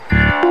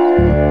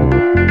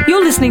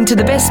listening to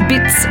the best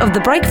bits of the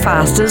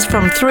Breakfasters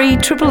from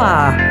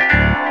 3RRR.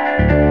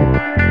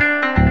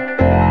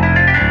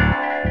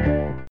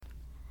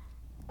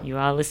 You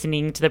are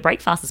listening to the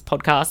Breakfasters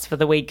podcast for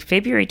the week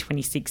February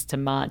 26th to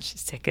March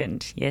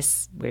 2nd.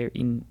 Yes, we're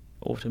in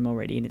autumn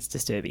already and it's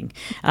disturbing.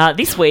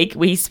 This week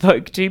we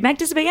spoke to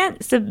Magda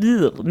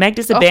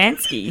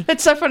Szubanski.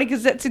 It's so funny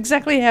because that's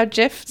exactly how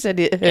Jeff said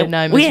her name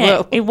as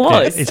well. It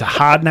was. It's a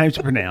hard name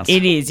to pronounce.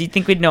 It is. You'd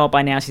think we'd know it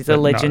by now. She's a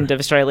legend of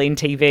Australian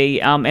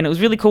TV. And it was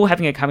really cool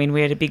having her come in.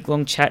 We had a big,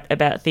 long chat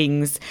about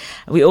things.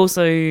 We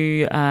also,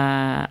 we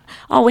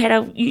had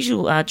our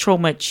usual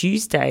Trauma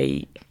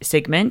Tuesday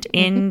segment,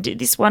 and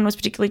this one was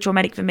particularly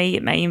traumatic for me.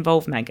 It may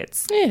involve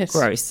maggots. Yes.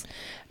 Gross.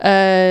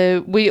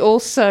 We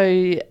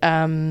also,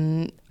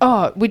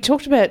 we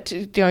talked about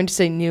going to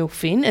see Neil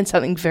Finn and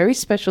something very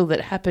special that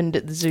happened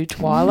at the Zoo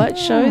Twilight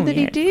show that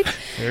he did.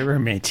 Very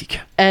romantic.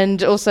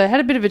 And also had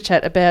a bit of a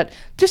chat about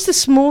just the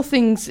small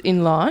things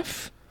in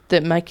life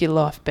that make your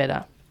life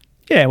better.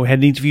 Yeah, we had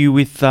an interview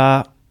with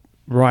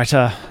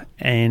writer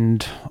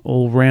and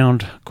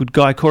all-round good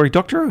guy Cory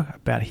Doctorow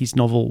about his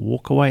novel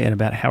Walkaway and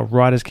about how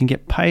writers can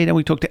get paid. And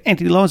we talked to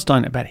Anthony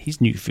Lowenstein about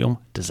his new film,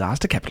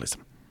 Disaster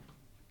Capitalism.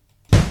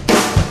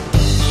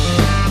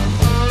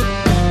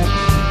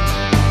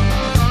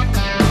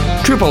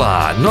 Triple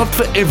R, not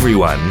for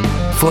everyone,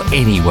 for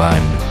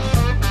anyone.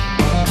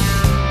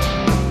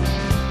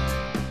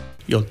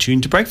 You're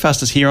tuned to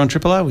Breakfasters here on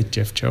Triple R with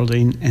Jeff,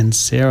 Geraldine and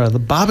Sarah. The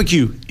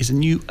Barbecue is a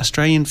new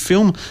Australian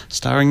film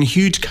starring a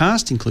huge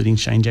cast, including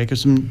Shane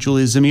Jacobson,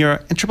 Julia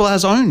Zemira and Triple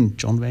R's own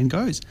John Van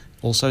Goes.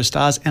 Also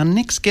stars our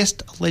next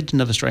guest, a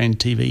legend of Australian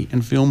TV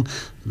and film,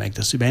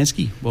 Magda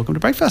Szubanski. Welcome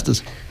to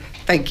Breakfasters.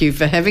 Thank you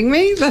for having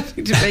me.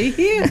 Lovely to be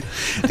here.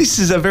 This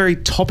is a very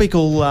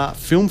topical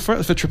film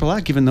for Triple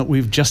R, given that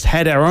we've just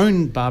had our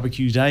own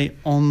barbecue day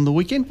on the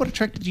weekend. What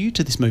attracted you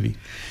to this movie?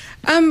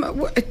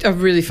 A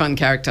really fun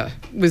character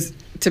was,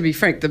 to be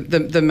frank,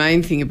 the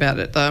main thing about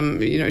it.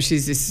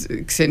 She's this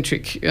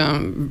eccentric,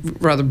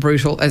 rather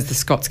brutal, as the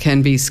Scots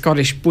can be,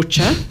 Scottish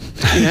butcher,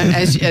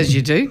 as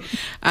you do,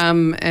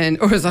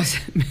 or as I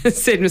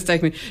said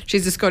mistakenly,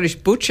 she's a Scottish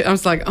butcher. I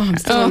was like, I'm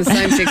still on the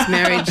same-sex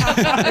marriage.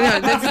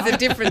 This is a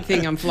different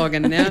thing I'm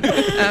flogging now.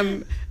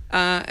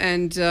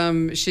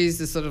 She's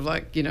the sort of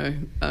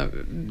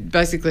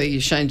basically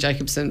Shane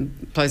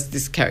Jacobson plays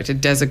this character,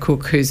 Dazza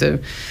Cook, who's a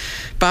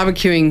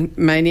barbecuing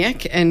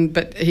maniac,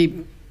 but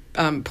he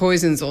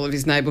poisons all of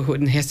his neighbourhood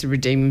and has to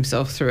redeem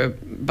himself through a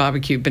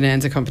barbecue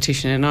bonanza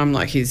competition, and I'm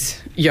like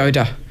his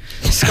Yoda,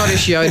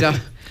 Scottish Yoda.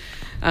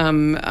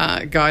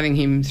 Guiding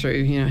him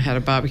through, how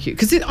to barbecue.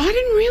 Because I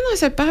didn't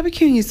realise that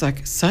barbecuing is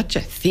like such a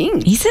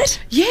thing. Is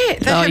it?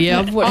 Yeah.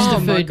 I've watched the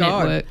Food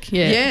Network.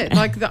 Yeah.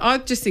 I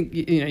just think,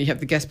 you have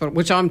the gas bottle,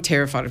 which I'm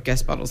terrified of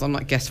gas bottles. I'm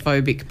like gas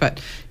phobic, but,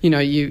 I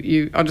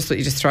just thought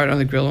you just throw it on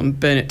the grill and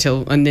burn it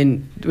and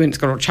then when it's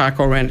got all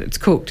charcoal around it, it's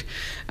cooked.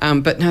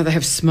 But no, they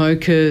have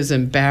smokers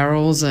and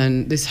barrels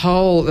and this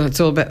whole, it's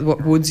all about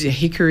what woods, your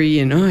hickory,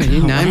 you name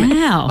it.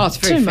 Wow. Oh, it's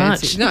very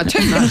fancy. Much. No,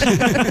 too much.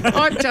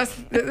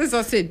 As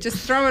I said, just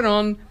throw it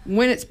on.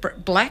 When it's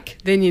black,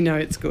 then you know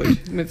it's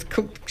good. When it's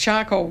cooked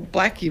charcoal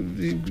black,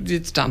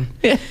 it's done.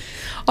 Yeah.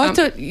 I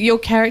thought your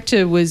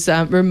character was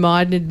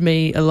reminded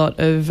me a lot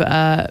of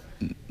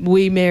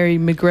Wee Mary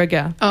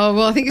McGregor. Oh,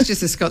 well, I think it's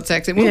just a Scots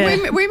accent. Well,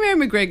 Yeah. Wee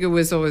Mary McGregor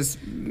was always,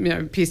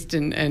 pissed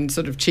and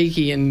sort of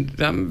cheeky and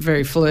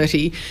very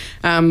flirty.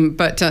 No,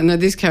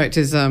 this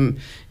character's, no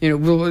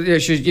more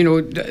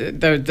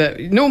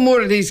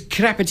of these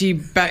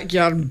crappity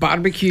backyard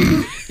barbecue,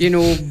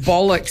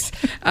 bollocks.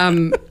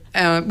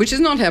 Which is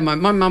not how my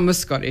mum was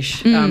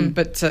Scottish,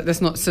 but that's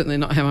certainly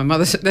not how my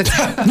mother.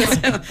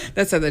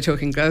 That's how they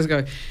talk in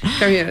Glasgow.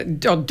 Come here,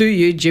 I'll do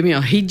you, Jimmy.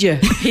 I'll headbutt you.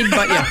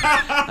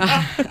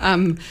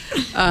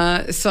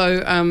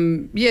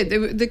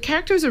 The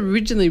character was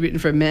originally written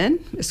for a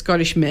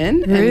Scottish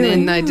man, Really? and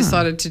then they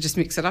decided to just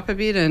mix it up a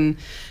bit. And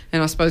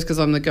I suppose because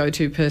I'm the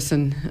go-to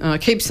person, I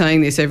keep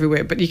saying this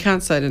everywhere, but you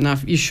can't say it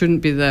enough. You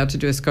shouldn't be allowed to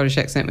do a Scottish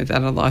accent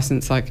without a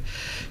licence. Like,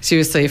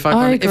 seriously, if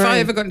I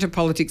ever got into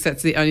politics,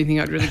 that's the only thing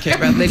I'd really care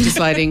about.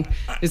 Legislating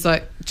is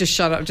like, just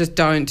shut up, just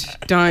don't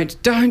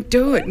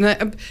do it.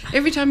 And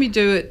every time you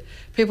do it,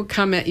 people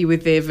come at you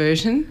with their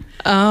version.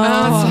 It's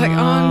like,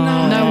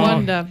 no. No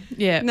wonder.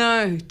 Yeah.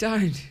 No,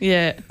 don't.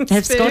 Yeah.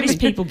 Have Scottish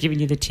people given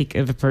you the tick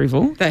of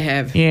approval? They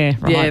have. Yeah,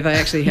 right. Yeah, they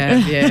actually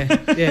have,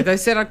 yeah. They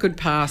said I could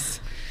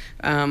pass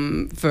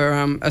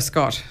for a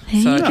Scot. There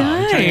you go. You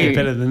can't get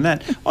better than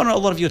that. On a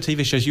lot of your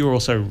TV shows, you were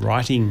also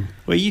writing.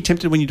 Were you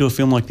tempted when you do a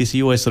film like this? Are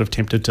you always sort of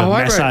tempted to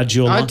massage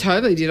your line? I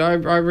totally did. I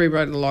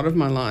rewrote a lot of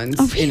my lines.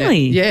 Oh,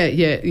 really?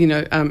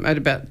 Yeah. At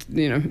about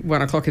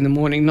 1 o'clock in the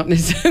morning. Not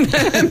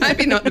necessarily,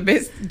 maybe not the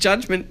best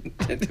judgment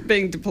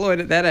being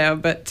deployed at that hour,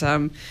 but.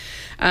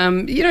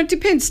 It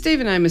depends.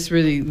 Stephen Amos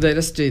really let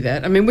us do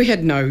that. I mean, we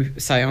had no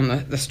say on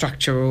the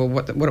structure or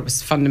what it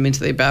was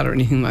fundamentally about or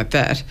anything like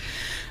that.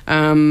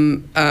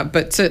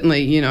 But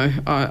certainly,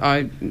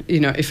 I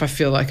if I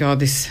feel like,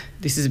 this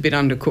is a bit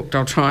undercooked,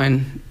 I'll try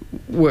and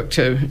work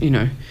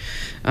to,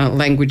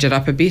 language it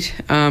up a bit.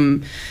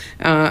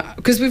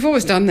 Because we've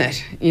always done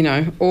that,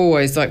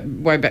 always, like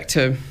way back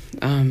to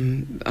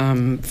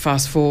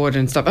Fast Forward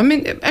and stuff. I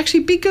mean,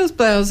 actually, Big Girls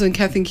Blouse and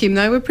Kath and Kim,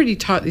 they were pretty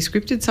tightly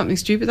scripted. Something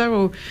Stupid, they were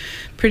all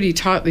pretty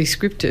tightly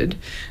scripted.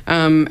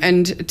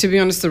 And to be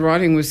honest, the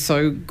writing was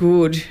so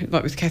good,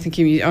 like with Kath and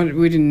Kim,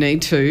 we didn't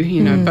need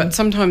to, But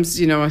sometimes,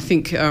 I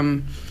think...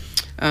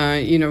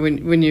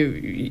 when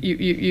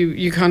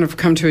you kind of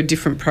come to a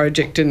different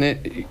project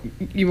and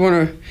you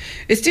want to,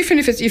 it's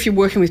different if you're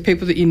working with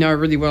people that you know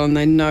really well and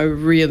they know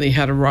really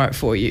how to write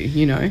for you,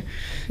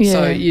 Yeah.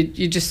 So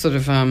you just sort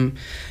of try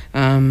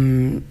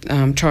and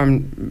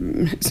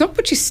it's not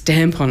put your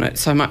stamp on it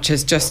so much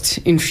as just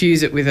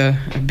infuse it with a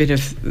bit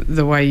of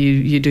the way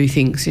you do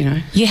things,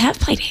 You have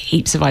played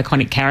heaps of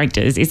iconic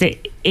characters. Is there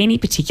any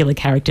particular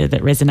character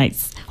that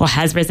resonates or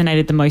has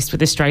resonated the most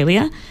with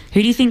Australia?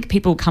 Who do you think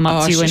people come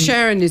up to?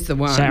 Sharon is the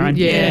one. Sharon,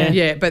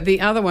 yeah. But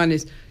the other one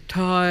is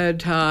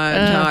tired.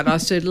 I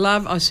said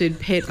love, I said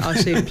pet, I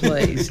said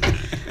please.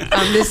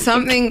 There's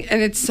something,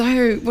 and it's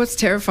so, what's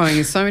terrifying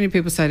is so many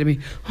people say to me,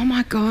 oh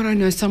my God, I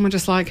know someone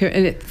just like her.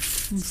 And it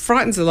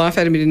frightens the life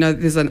out of me to know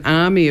that there's an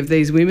army of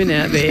these women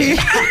out there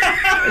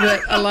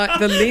that are like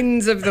the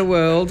Lyns of the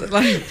world.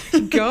 Like,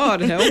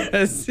 God help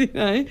us,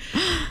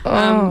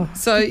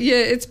 So, yeah,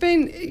 it's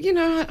been,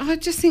 I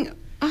just think,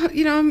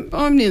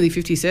 I'm nearly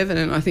 57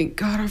 and I think,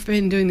 God, I've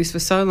been doing this for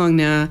so long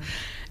now.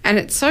 And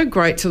it's so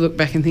great to look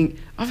back and think,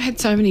 I've had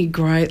so many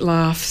great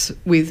laughs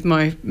with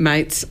my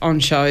mates on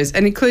shows,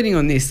 and including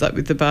on this, like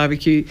with the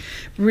barbecue,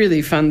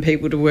 really fun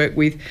people to work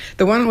with.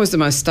 The one I was the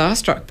most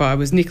starstruck by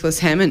was Nicholas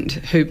Hammond,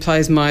 who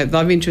plays my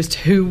love interest,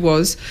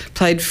 who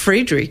played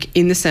Friedrich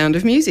in The Sound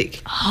of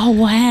Music. Oh,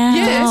 wow.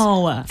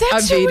 Yes.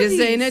 That's who it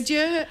Wiedersehen, is.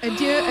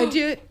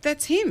 adieu.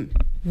 That's him.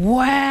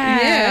 Wow.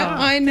 Yeah,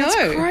 I know.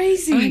 That's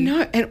crazy. I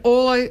know. And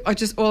all I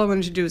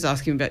wanted to do was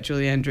ask him about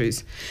Julie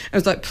Andrews. I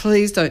was like,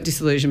 please don't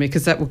disillusion me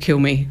because that will kill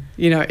me.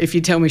 If you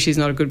tell me she's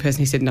not a good person.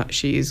 He said, no,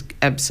 she is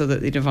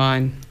absolutely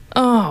divine.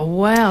 Oh,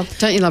 wow.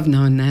 Don't you love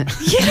knowing that?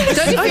 Yes.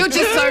 Don't you feel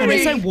just so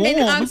It's so warm.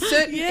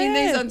 in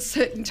these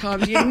uncertain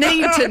times, you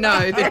need to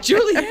know that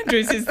Julie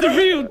Andrews is the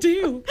real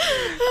deal.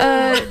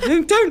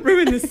 And don't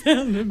ruin The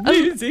Sound of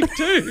Music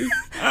too.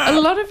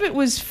 A lot of it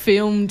was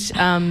filmed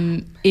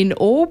in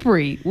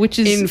Albury, which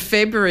is... In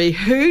February.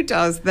 Who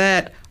does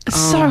that?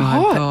 So oh,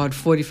 hot. my God,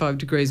 45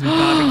 degrees with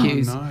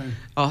barbecues. No.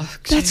 Oh,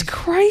 That's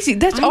crazy.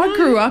 I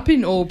grew up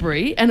in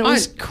Albury and it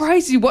was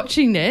crazy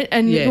watching it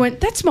and you went,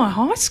 that's my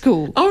high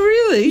school. Oh,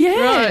 really?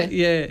 Yeah. Right,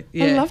 yeah.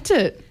 I loved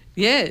it.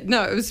 Yeah,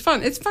 no, it was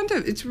fun. It's fun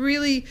it's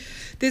really,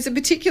 there's a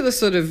particular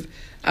sort of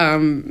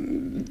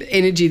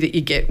energy that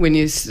you get when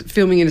you're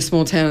filming in a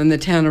small town and the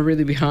town are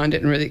really behind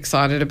it and really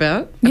excited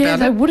about they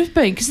it. would have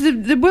been because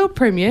the world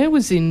premiere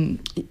was in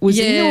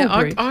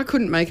Albury. I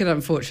couldn't make it,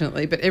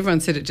 unfortunately, but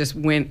everyone said it just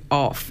went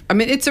off. I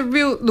mean, it's a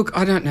real look.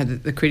 I don't know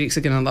that the critics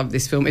are going to love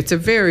this film. It's a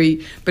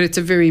very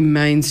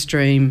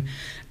mainstream,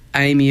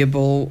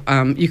 amiable.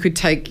 You could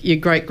take your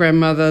great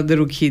grandmother,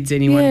 little kids,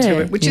 anyone to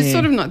it, which is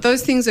sort of not.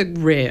 Those things are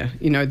rare,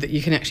 that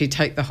you can actually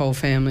take the whole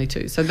family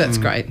to. So that's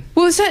great.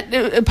 Well, is that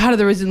a part of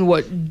the reason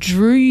what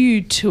drew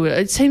you to it?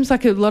 It seems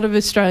like a lot of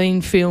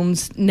Australian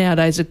films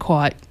nowadays are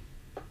quite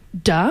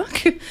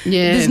dark. Yeah.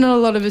 There's not a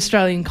lot of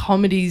Australian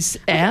comedies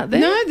out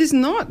there. No, there's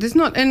not.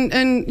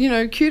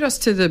 And kudos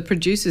to the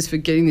producers for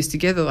getting this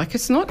together. Like,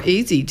 it's not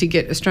easy to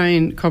get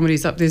Australian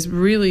comedies up. There's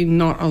really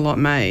not a lot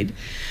made.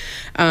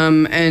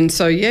 And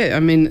so, I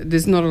mean,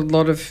 there's not a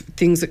lot of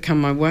things that come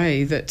my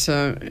way that,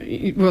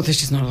 there's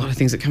just not a lot of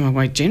things that come my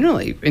way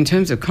generally. In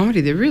terms of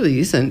comedy, there really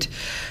isn't.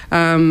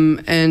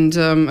 And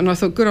I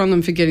thought good on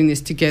them for getting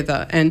this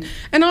together. And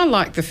I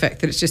like the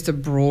fact that it's just a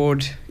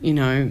broad,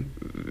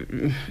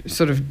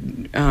 sort of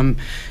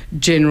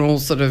general,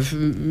 sort of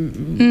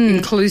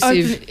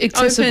inclusive,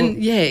 accessible.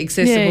 open,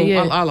 accessible.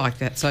 Yeah. I like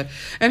that. So,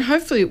 and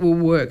hopefully it will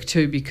work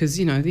too because,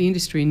 the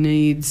industry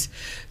needs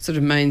sort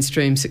of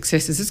mainstream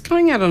successes. It's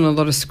going out on a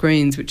lot of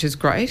screens, which is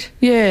great.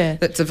 Yeah.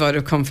 That's a vote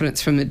of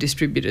confidence from the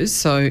distributors.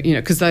 So,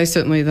 because they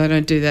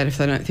don't do that if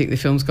they don't think the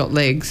film's got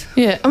legs.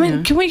 Yeah. I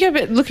mean, can we go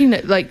back looking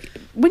at, like,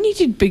 when you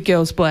did Big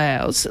Girls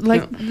Blouse,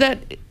 that...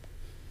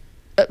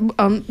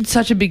 I'm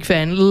such a big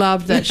fan.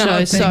 Loved that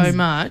show so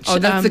much. Oh,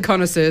 that's the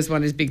connoisseurs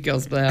one is Big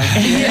Girls Blouse.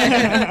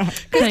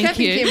 Thank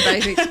you.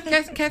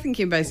 Kath and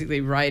Kim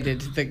basically raided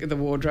the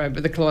wardrobe,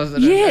 the closet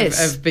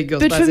of Big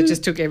Girls but Blouse. It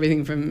just took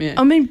everything from. Yeah.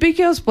 I mean, Big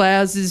Girls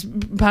Blouse is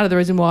part of the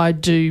reason why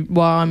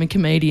I'm a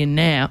comedian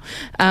now.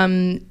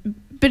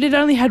 But it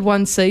only had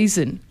one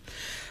season.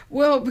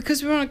 Well,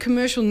 because we're on a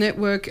commercial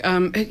network,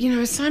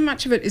 so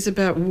much of it is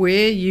about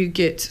where you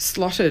get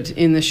slotted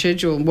in the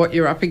schedule and what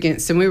you're up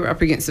against. And we were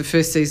up against the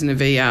first season of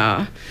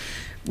ER.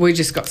 We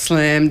just got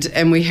slammed,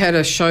 and we had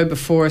a show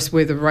before us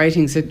where the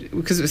ratings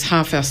because it was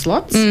half-hour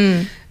slots.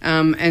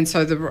 And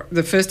so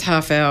the first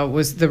half hour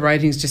was the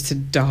ratings just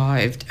had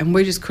dived, and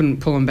we just couldn't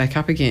pull them back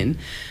up again.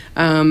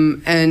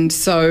 And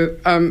so,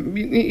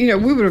 we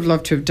would have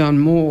loved to have done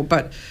more,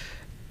 but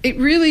it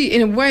really,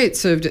 in a way, it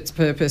served its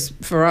purpose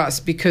for us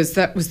because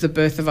that was the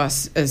birth of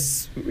us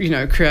as, you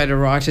know, creator,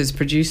 writers,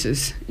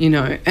 producers, you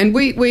know. And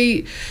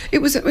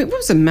it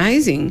was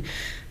amazing.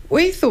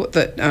 We thought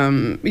that,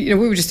 you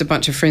know, we were just a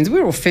bunch of friends. We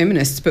were all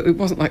feminists, but it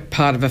wasn't like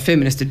part of a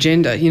feminist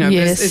agenda, you know.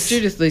 Yes. As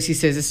Judith Lucy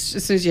says, as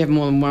soon as you have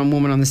more than one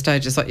woman on the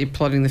stage, it's like you're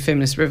plotting the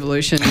feminist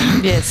revolution.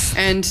 Yes.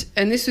 And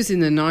this was in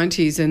the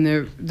 90s, and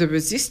the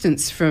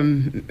resistance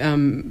from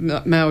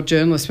male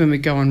journalists when we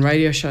go on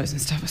radio shows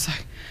and stuff was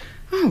like,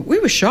 oh, we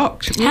were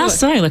shocked. How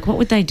so? Like, what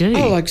would they do?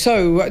 Oh, like,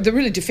 so they're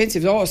really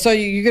defensive. Oh, so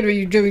you're going to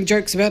be doing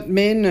jokes about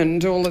men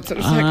and all that sort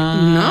of stuff. Like,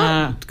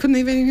 no, couldn't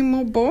even be anything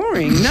more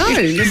boring. No,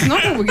 that's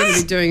not what we're going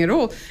to be doing at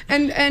all.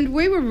 And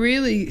we were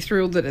really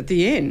thrilled that at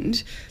the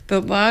end, the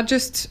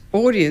largest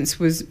audience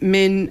was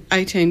men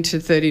 18 to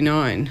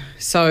 39.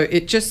 So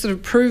it just sort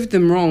of proved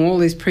them wrong, all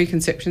these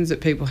preconceptions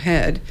that people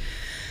had.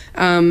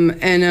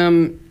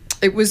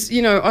 It was,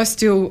 you know, I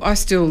still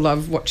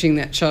love watching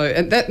that show,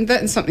 and that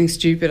and Something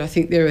Stupid. I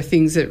think there are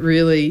things that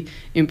really,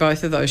 in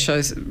both of those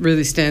shows,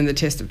 really stand the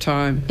test of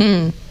time.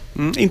 In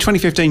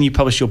 2015, you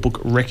published your book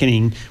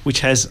Reckoning, which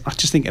has, I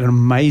just think, an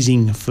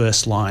amazing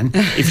first line.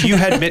 If you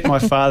had met my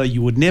father,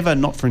 you would never,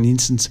 not for an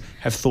instant,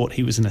 have thought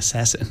he was an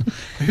assassin.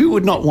 Who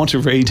would not want to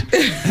read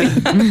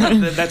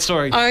that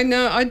story? I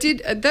know, I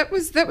did. That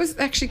was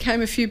actually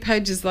came a few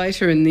pages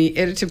later, and the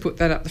editor put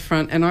that up the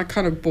front, and I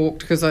kind of balked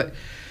because I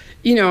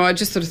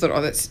just sort of thought,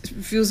 oh, that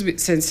feels a bit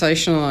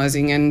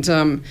sensationalising.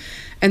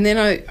 And then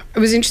it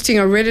was interesting.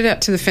 I read it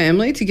out to the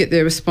family to get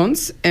their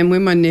response. And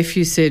when my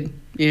nephew said,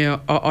 yeah,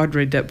 I'd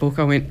read that book,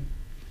 I went,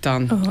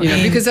 done. Oh, you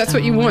know, because that's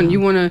what you want. You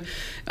want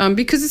to,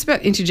 because it's about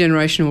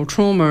intergenerational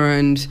trauma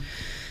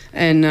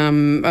and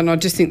I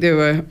just think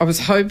I was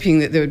hoping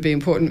that there would be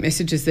important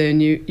messages there,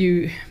 and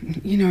you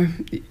know,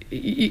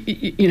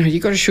 you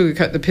got to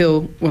sugarcoat the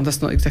pill. Well,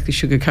 that's not exactly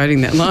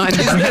sugarcoating that line,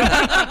 is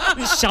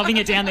it? Shoving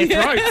it down their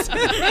throats.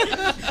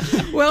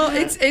 Well,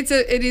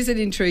 it is an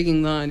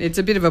intriguing line. It's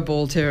a bit of a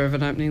ball terror of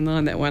an opening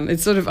line, that one.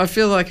 It's sort of, I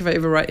feel like if I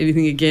ever write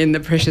anything again, the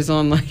pressure's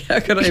on. Like,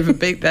 how could I ever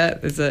beat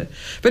that?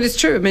 But it's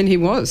true. I mean, he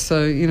was.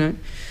 So, you know,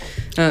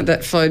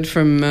 that flowed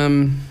from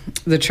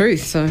the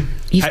truth. So.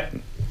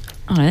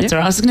 Oh, that's all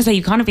right. I was going to say,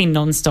 you've kind of been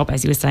non-stop,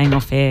 as you were saying,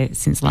 off air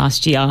since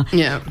last year.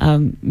 Yeah.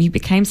 You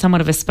became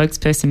somewhat of a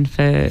spokesperson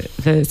for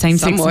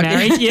same-sex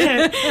marriage,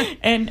 yeah,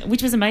 and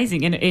which was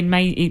amazing, and it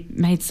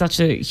made such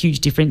a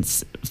huge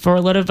difference for a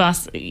lot of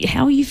us.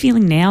 How are you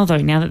feeling now, though?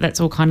 Now that that's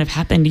all kind of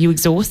happened, are you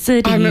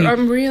exhausted?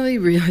 I'm really,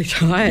 really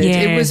tired.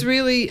 Yeah. It was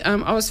really.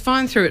 I was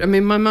fine through it. I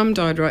mean, my mum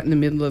died right in the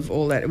middle of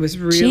all that. It was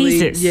really.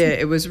 Jesus. Yeah,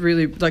 it was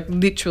really, like,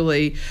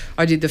 literally.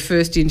 I did the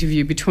first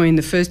interview. Between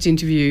the first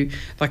interview,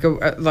 like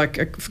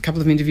a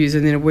couple of interviews,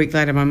 and then a week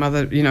later my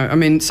mother, you know, I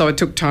mean, so I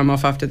took time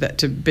off after that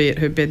to be at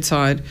her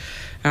bedside.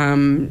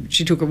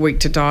 She took a week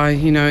to die,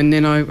 you know, and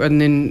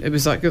then it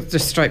was like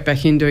just straight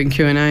back in doing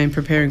Q&A and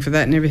preparing for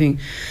that and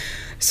everything.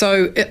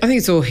 So I think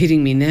it's all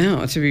hitting me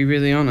now, to be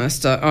really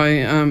honest.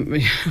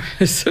 I'm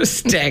sort of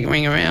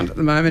staggering around at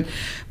the moment.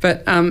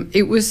 But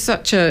it was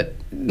such a...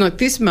 Like,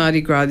 this Mardi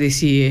Gras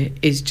this year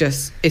is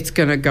just... It's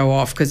going to go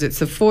off because it's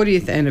the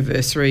 40th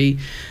anniversary.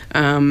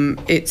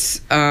 It's,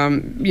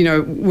 you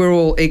know, we're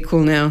all equal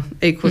now,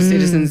 equal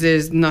citizens.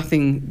 There's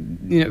nothing...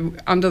 You know,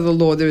 under the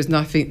law, there is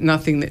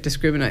nothing that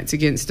discriminates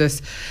against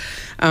us.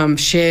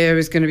 Share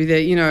is going to be there.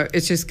 You know,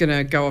 it's just going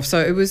to go off. So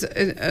it was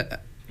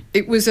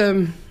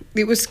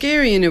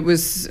scary, and it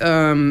was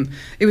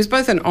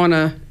both an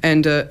honour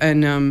and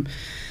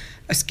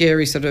a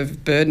scary sort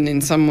of burden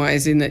in some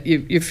ways, in that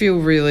you feel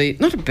really,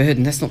 not a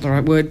burden, that's not the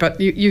right word, but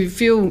you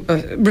feel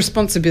a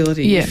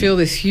responsibility. Yeah. You feel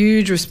this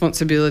huge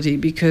responsibility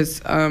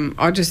because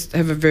I just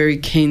have a very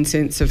keen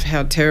sense of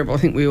how terrible, I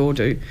think we all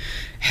do.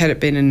 Had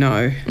it been a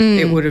no,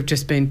 it would have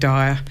just been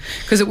dire,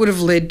 because it would have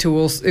led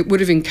to it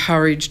would have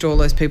encouraged all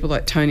those people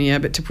like Tony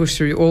Abbott to push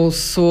through all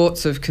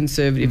sorts of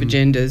conservative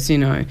agendas. You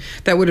know,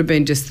 that would have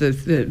been just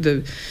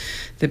the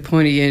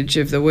pointy edge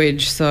of the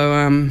wedge. So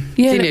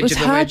yeah, thin it edge was of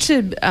the hard wedge.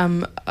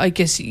 to. I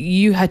guess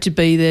you had to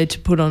be there to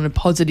put on a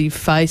positive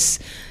face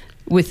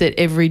with it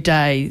every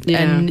day,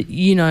 Yeah. and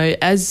you know,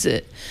 as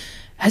a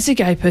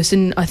gay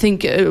person, I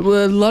think a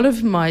lot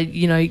of my,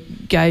 you know,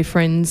 gay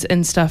friends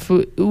and stuff,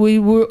 we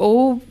were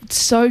all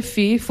so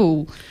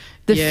fearful.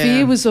 The Yeah.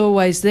 fear was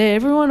always there.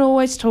 Everyone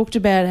always talked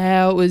about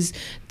how it's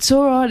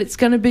all right, it's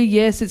going to be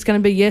yes,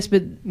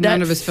 but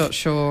None of us felt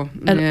sure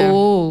at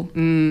all.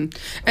 And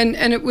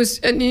it was,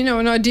 and you know,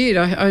 and I did.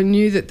 I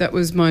knew that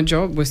was my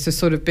job, was to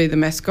sort of be the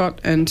mascot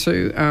and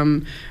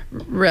to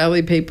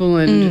rally people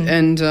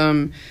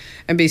and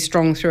be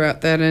strong throughout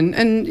that.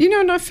 And you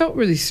know, and I felt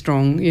really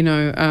strong. You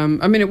know,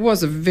 I mean, it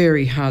was a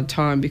very hard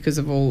time because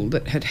of all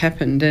that had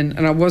happened, and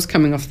I was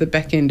coming off the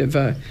back end of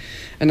an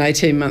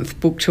 18-month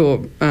book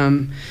tour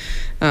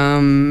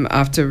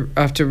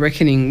after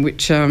Reckoning,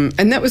 which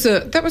and that was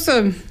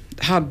a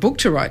hard book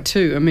to write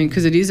too. I mean,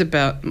 because it is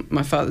about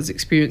my father's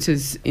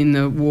experiences in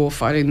the war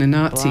fighting the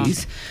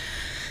Nazis.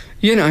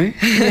 you know.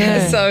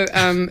 Yeah.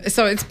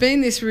 So it's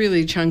been this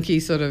really chunky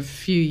sort of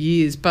few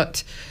years,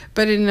 but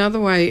in another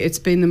way, it's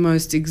been the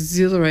most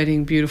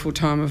exhilarating, beautiful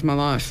time of my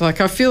life. Like,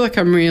 I feel like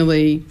I'm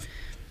really,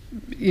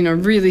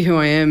 really who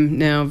I am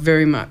now,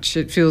 very much.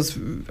 I feel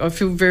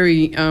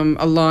very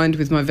aligned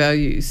with my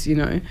values,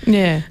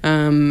 Yeah.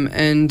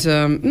 And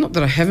not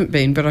that I haven't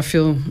been, but I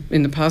feel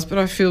in the past, but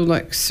I feel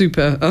like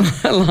super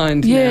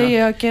aligned now.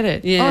 Yeah, I get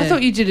it. Yeah. I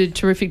thought you did a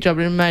terrific job,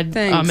 and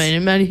it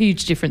made a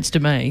huge difference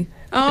to me.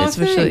 Oh,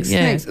 especially,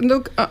 thanks.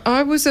 Look,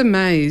 I was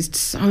amazed.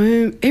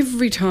 So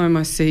every time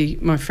I see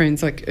my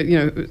friends, like,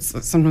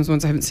 sometimes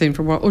ones I haven't seen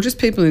for a while, or just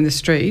people in the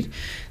street,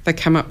 they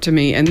come up to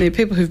me, and they're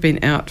people who've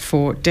been out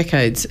for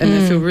decades, and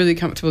they feel really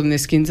comfortable in their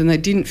skins, and they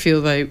didn't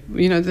feel they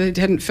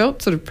hadn't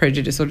felt sort of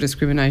prejudice or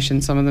discrimination,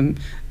 some of them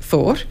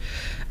thought,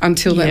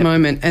 until that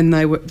moment. And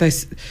I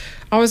was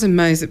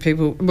amazed that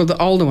people, well,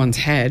 the older ones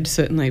had,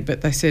 certainly,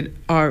 but they said,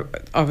 I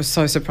was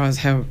so surprised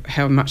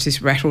how much this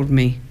rattled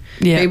me.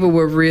 Yeah. People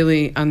were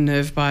really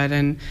unnerved by it,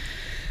 and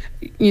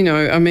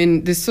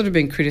there's sort of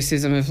been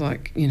criticism of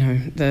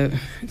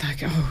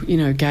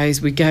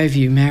gays, we gave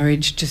you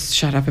marriage, just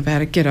shut up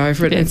about it, get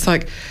over it. Yeah. It's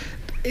like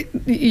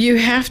you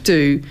have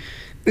to.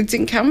 It's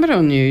incumbent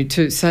on you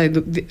to say,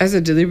 look, as a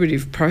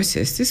deliberative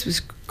process, this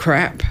was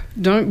crap.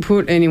 Don't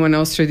put anyone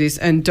else through this,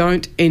 and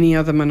don't any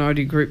other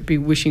minority group be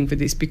wishing for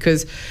this,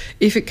 because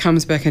if it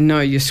comes back and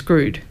no, you're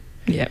screwed.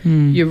 Yeah.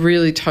 You're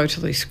really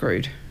totally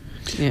screwed.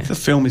 Yeah. The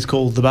film is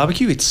called The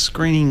Barbecue. It's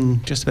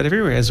screening just about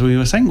everywhere, as we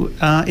were saying.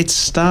 It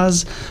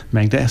stars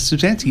Magda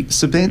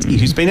Szubanski,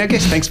 who's been our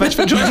guest. Thanks so much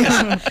for joining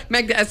us.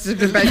 Magda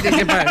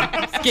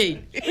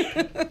Szubanski.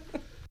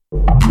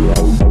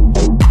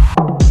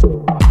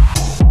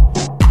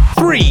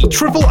 Three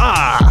Triple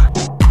R.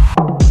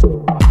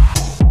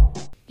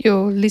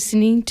 You're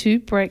listening to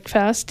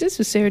Breakfasters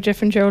with Sarah,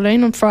 Jeff and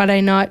Geraldine. On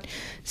Friday night,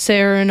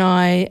 Sarah and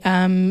I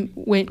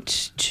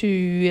went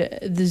to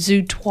the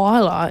Zoo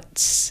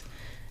Twilights,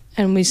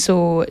 and we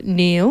saw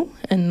Neil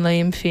and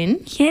Liam Finn.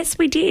 Yes,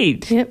 we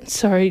did. Yep,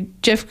 sorry.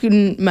 Jeff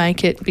couldn't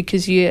make it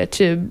because you had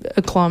to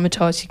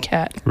acclimatise your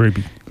cat.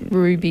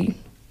 Ruby.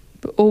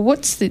 Or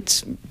what's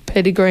its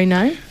pedigree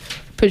name?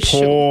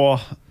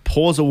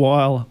 Pause a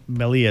while,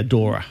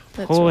 Meliadora.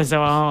 Pause a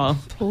while.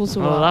 Pause a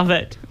I while. love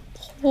it.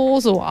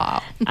 Pause a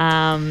while.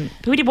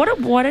 We did.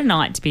 What a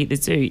night to be at the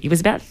zoo. It was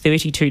about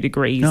 32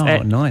 degrees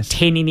at nice.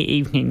 10 in the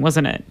evening,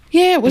 wasn't it?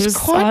 Yeah, it was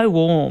quite so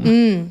warm.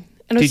 And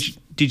it was,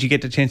 Did you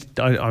get the chance?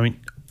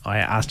 I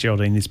asked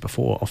Geraldine this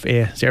before off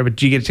air, Sarah, but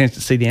did you get a chance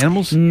to see the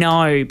animals?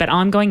 No, but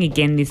I'm going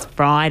again this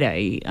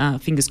Friday.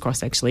 Fingers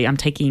crossed, actually. I'm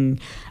taking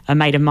a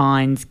mate of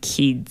mine's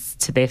kids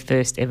to their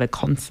first ever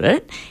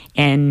concert,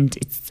 and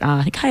it's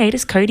I think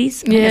Hiatus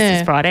Cody's. Yeah.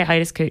 This Friday.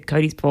 Hiatus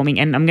Cody's performing,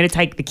 and I'm going to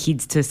take the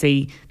kids to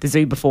see the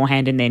zoo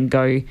beforehand and then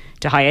go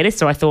to Hiatus.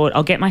 So I thought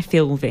I'll get my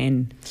fill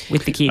then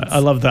with the kids. I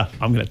love that.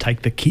 I'm going to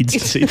take the kids to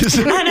see the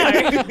zoo. I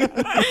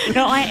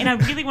know. I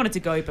really wanted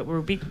to go, but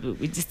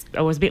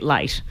I was a bit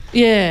late.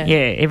 yeah.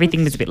 Yeah,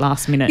 everything was a bit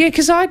last minute. Yeah,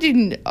 because I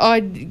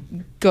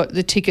got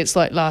the tickets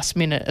like last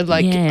minute.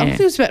 I think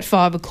it was about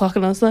 5 o'clock,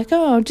 and I was like,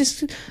 I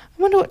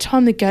wonder what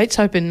time the gates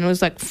open. And it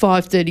was like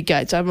 5:30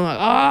 gates open.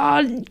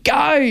 I'm like, go.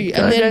 Go.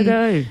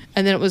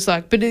 And then it was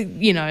like, and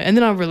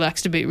then I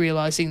relaxed a bit,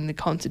 realising the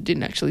concert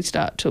didn't actually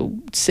start till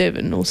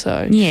 7 or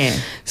so. Yeah.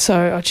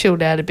 So I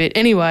chilled out a bit.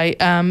 Anyway,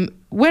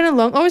 went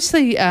along.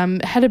 Obviously,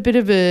 had a bit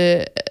of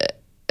a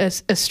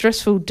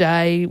stressful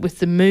day with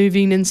the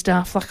moving and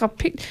stuff. Like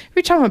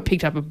every time I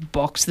picked up a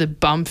box, the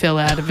bum fell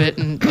out of it,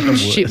 and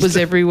shit was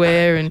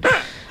everywhere, and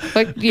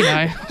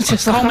it's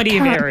just Comedy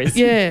of errors.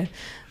 Yeah.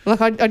 Like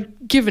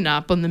I'd given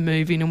up on the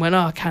moving and went,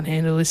 I can't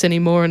handle this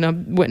anymore, and I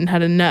went and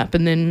had a nap,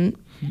 and then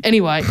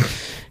anyway,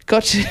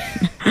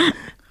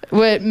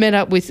 we met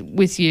up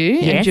with you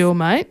and your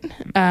mate.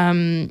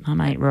 My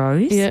mate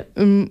Rose. Yeah,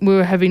 we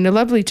were having a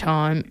lovely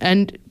time,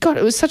 and God,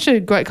 it was such a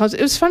great concert.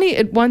 It was funny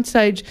at one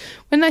stage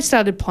when they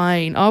started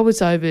playing, I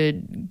was over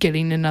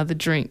getting another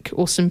drink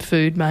or some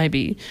food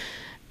maybe,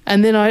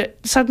 and then I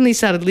suddenly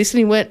started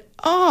listening and went,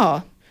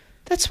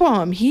 that's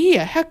why I'm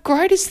here. How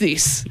great is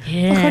this?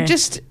 Yeah. Like I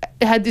just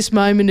had this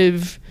moment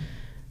of,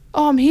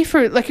 I'm here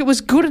for it. Like it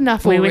was good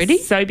enough already. We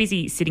were so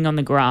busy sitting on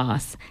the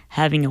grass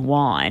having a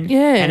wine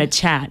and a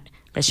chat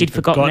that she'd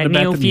forgotten that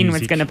Neil Finn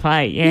was going to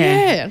play.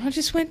 Yeah, and I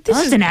just went, this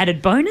is an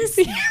added bonus.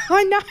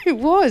 I know it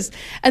was.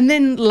 And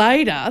then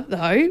later,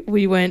 though,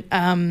 we went,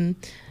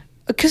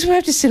 because we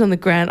have to sit on the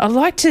ground, I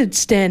like to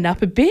stand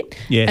up a bit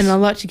and I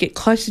like to get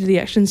closer to the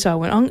action. So I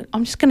went,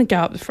 I'm just going to go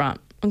up the front.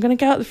 I'm going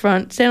to go up the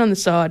front, stand on the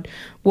side,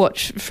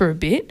 watch for a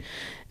bit.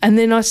 And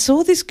then I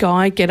saw this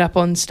guy get up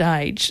on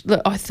stage.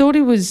 I thought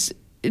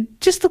it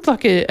just looked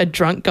like a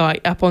drunk guy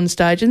up on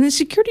stage, and the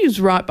security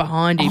was right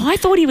behind him. I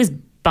thought he was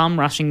bum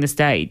rushing the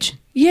stage.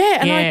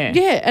 Yeah,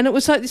 and it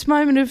was like this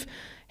moment of,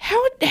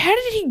 how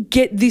did he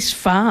get this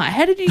far?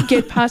 How did he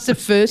get past the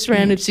first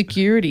round of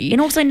security? And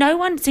also no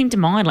one seemed to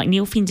mind. Like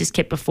Neil Finn just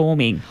kept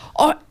performing.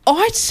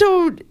 I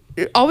saw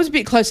I was a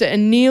bit closer,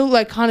 and Neil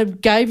like kind of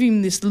gave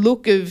him this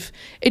look of.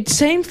 It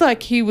seemed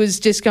like he was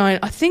just going,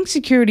 I think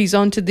security's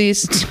onto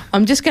this.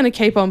 I'm just going to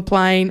keep on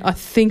playing. I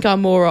think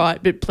I'm all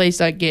right, but please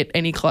don't get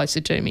any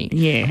closer to me.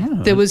 Yeah.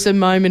 There was a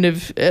moment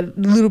of a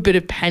little bit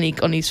of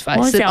panic on his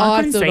face that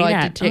I thought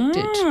I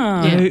detected.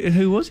 Ah. Yeah.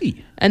 Who was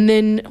he? And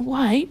then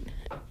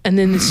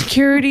the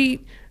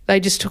security. They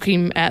just took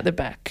him out the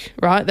back,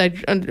 right?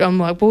 I'm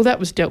like, well, that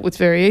was dealt with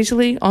very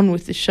easily. On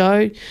with the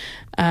show.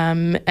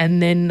 And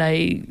then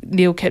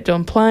Neil kept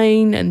on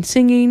playing and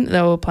singing.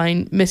 They were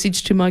playing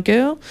Message to My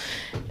Girl,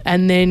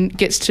 and then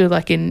gets to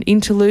like an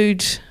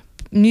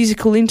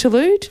musical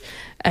interlude,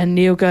 and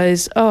Neil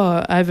goes,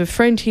 "Oh, I have a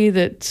friend here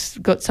that's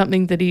got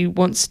something that he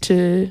wants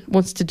to do.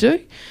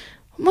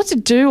 Wants to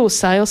do or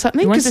say or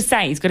something. He wants to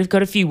say. He's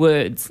got a few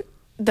words.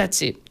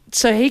 That's it.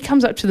 So he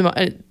comes up to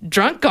the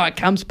drunk guy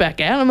comes back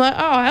out. I'm like,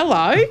 oh,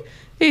 hello.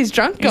 He's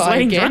drunk guy. He's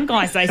letting again. drunk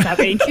guy say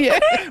something. Yeah.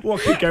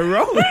 What could go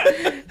wrong?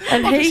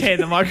 And I'll just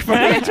hand the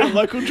microphone to a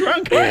local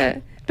drunk. Yeah.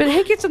 But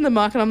he gets on the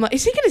mic and I'm like,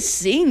 is he going to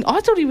sing?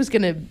 I thought he was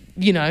going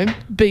to,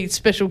 be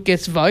special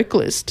guest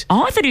vocalist.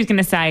 Oh, I thought he was going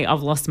to say,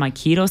 I've lost my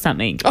kid or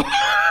something. Do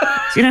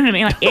you know what I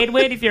mean? Like,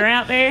 Edward, if you're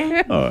out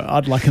there. Oh,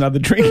 I'd like another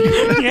drink.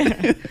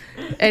 Yeah.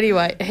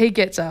 Anyway, he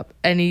gets up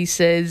and he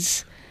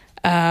says,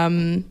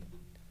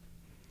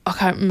 I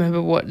can't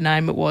remember what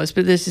name it was,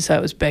 but let's just say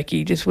it was Becky.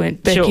 He just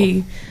went,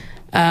 Becky,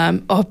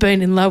 I've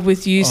been in love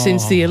with you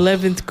since the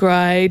 11th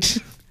grade.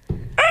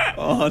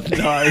 Oh,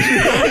 no.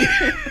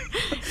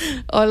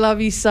 I love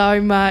you so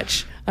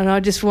much, and I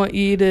just want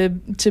you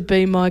to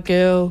be my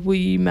girl. Will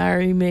you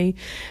marry me?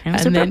 It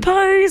was a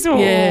proposal.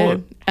 Yeah,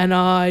 and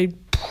I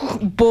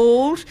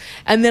bawled,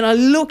 and then I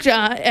looked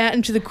out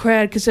into the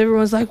crowd because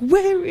everyone's like,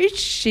 where is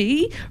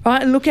she?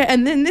 Right, and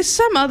and then there's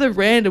some other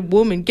random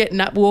woman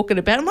getting up, walking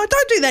about. I'm like,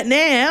 don't do that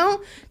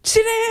now.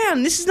 Sit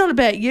down. This is not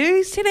about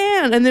you. Sit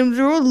down. And then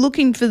they're all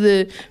looking for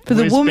the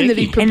woman that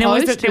he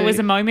proposed and there was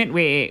a moment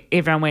where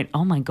everyone went,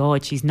 oh my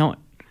God, she's not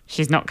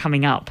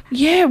coming up.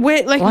 Yeah,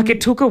 like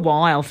it took a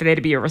while for there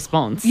to be a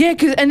response. Yeah,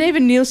 and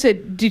even Neil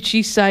said, did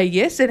she say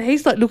yes? And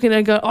he's like looking at her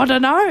and going, I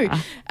don't know.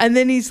 And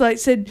then he's like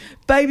said,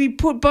 baby,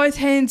 put both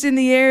hands in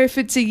the air if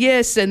it's a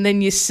yes. And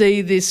then you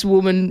see this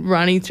woman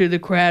running through the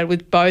crowd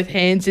with both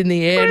hands in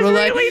the air. It was and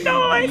we're really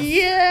nice.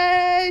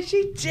 Yeah,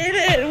 she did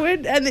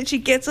it. And then she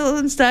gets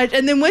on stage.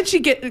 And then when she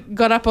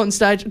got up on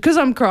stage, because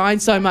I'm crying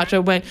so much, I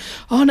went,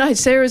 oh no,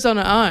 Sarah's on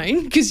her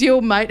own, because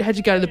your mate had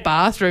to go to the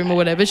bathroom or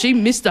whatever. She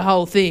missed the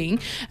whole thing.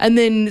 And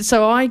then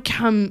so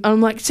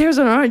I'm like, Sarah's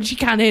on her own. She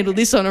can't handle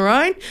this on her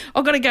own.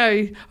 I've got to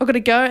go.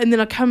 And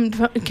then I came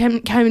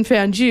and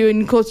found you.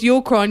 And, of course,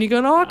 you're crying. You're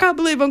going, oh, I can't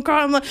believe I'm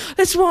crying. I'm like,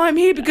 that's why I'm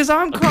here, because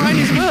I'm crying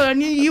as well. I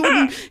knew you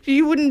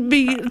wouldn't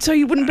be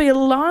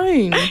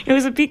alone. It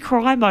was a big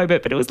cry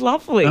moment, but it was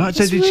lovely. Oh,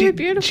 so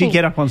did she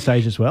get up on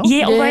stage as well?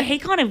 Yeah, although he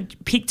kind of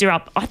picked her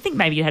up. I think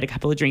maybe he had a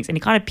couple of drinks, and he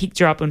kind of picked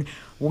her up and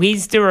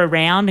whizzed her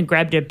around and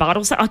grabbed her butt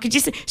or something.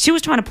 She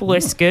was trying to pull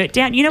her skirt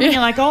down. You know when you're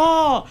like,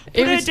 oh,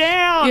 put her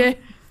down. Yeah.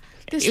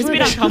 It was a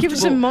bit uncomfortable. Give her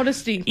some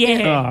modesty.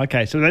 Yeah. Oh,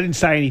 okay. So they didn't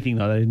say anything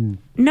though. They didn't.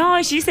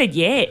 No, she said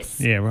yes.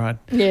 Yeah, right.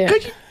 Yeah.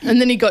 And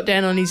then he got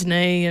down on his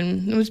knee,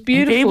 and it was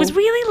beautiful. It was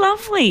really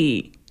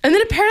lovely. And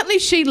then apparently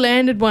she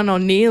landed one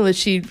on Neil as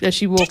she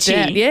walked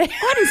out. Yeah.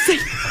 I didn't see.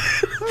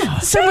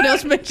 Someone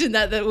else mentioned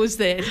that was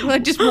there. I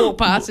just walked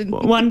past and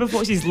one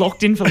before she's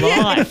locked in for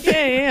life.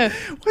 Yeah.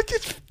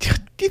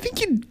 Do you think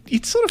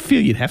you'd sort of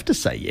feel you'd have to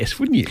say yes,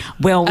 wouldn't you?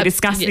 Well, we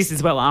discussed this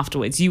as well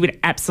afterwards. You would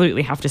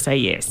absolutely have to say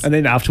yes. And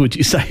then afterwards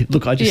you say,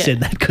 look, I just said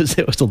that because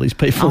there was all these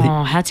people.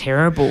 Oh, how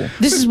terrible.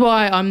 This is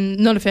why I'm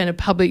not a fan of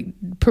public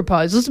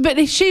proposals,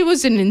 but she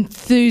was an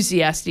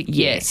enthusiastic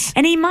yes.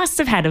 And he must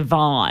have had a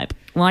vibe.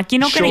 Like, you're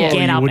not going to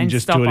get up and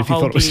just stop do it a if you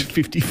whole thought gig. it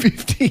was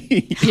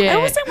 50-50. Yeah.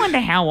 I also wonder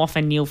how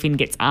often Neil Finn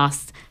gets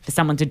asked for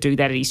someone to do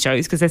that at his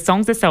shows, because their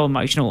songs are so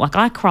emotional. Like,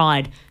 I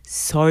cried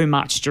so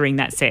much during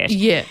that set.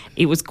 Yeah.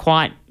 It was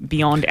quite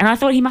beyond. And I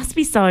thought he must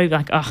be so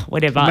like, oh,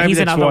 whatever. Maybe Here's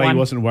that's another why one. he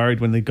wasn't worried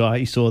when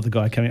he saw the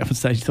guy coming up on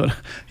stage. He thought,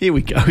 here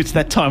we go. It's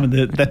that time of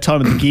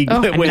the gig.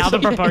 Oh, another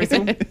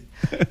proposal.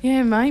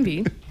 Yeah,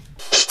 maybe.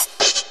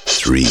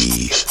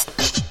 3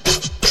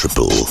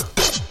 triple.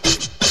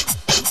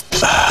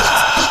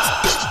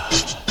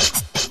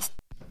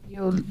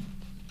 You're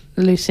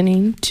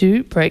listening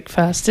to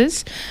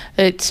Breakfasters.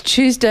 It's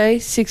Tuesday,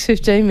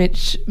 6:15,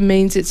 which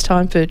means it's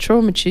time for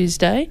Trauma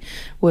Tuesday,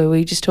 where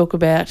we just talk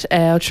about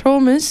our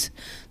traumas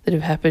that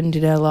have happened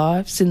in our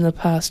lives in the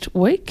past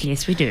week.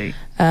 Yes, we do.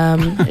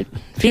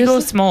 Big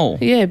or small?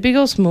 Yeah, big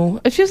or small.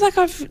 It feels like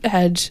I've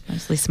had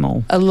mostly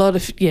small. a lot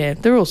of,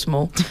 they're all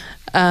small.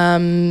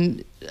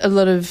 A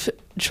lot of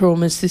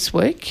traumas this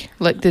week.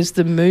 Like there's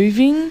the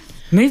moving.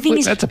 Moving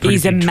is That's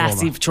a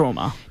massive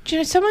trauma. Do you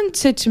know, someone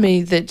said to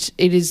me that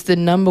it is the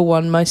number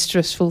one most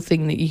stressful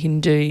thing that you can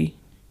do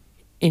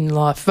in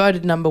life.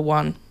 Voted number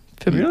one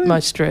for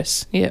most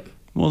stress. Yeah.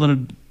 More than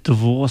a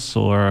divorce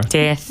or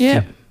death.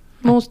 Yeah.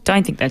 I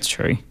don't think that's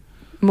true.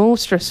 More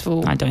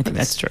stressful. I don't think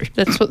that's true.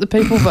 That's what the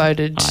people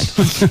voted.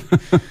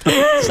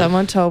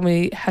 Someone told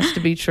me it has to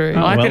be true.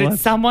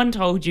 Someone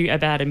told you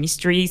about a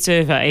mystery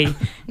survey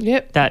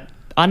Yep. that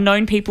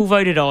unknown people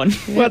voted on.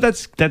 Well,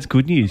 that's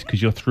good news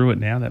because you're through it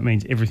now. That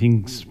means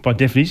everything's, by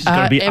definition,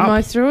 got to be up. Am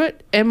I through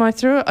it?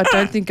 I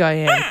don't think I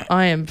am.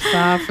 I am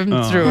far from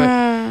through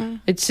it.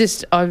 It's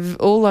just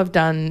all I've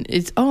done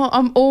is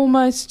I've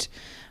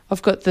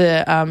got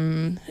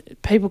the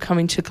people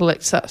coming to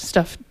collect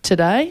stuff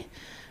today,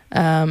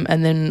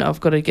 and then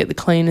I've got to get the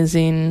cleaners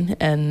in,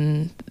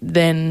 and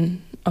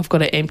then I've got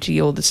to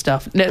empty all the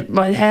stuff.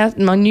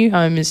 My new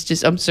home is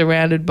just, I'm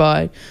surrounded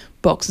by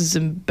boxes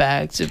and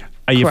bags of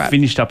Are you crap.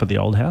 finished up at the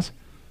old house?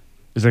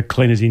 Is there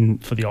cleaners in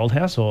for the old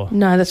house or?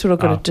 No, that's what I've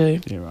got to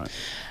do. Yeah, right.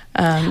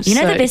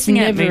 The best thing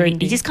about moving,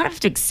 you just kind of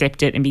have to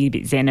accept it and be a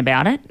bit zen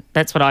about it.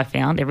 That's what I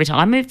found every time.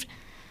 I moved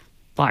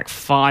like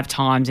 5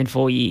 times in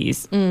 4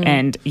 years,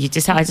 and I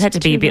just had to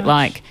be a bit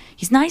like, I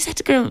just had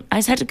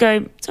to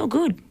go, it's all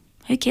good.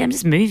 Okay, I'm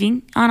just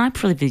moving. Aren't I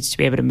privileged to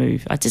be able to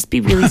move? I'd just be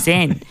really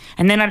zen.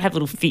 And then I'd have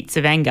little fits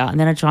of anger, and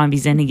then I'd try and be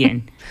zen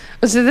again.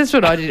 So that's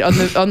what I did on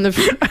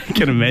the I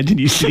can imagine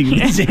you sitting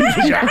there zen.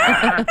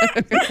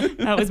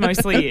 That was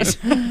mostly it.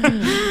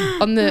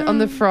 on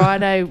the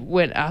Friday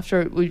when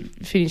after we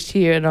finished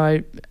here,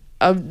 and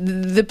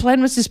the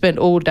plan was to spend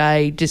all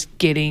day just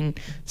getting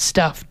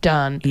stuff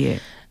done. Yeah.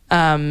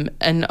 And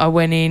I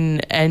went in,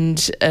 and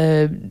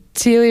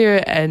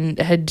Celia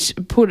had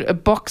put a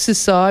box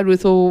aside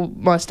with all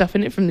my stuff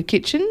in it from the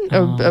kitchen,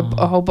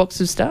 a whole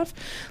box of stuff,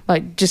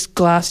 like just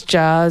glass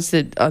jars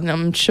that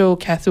I'm sure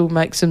Kath will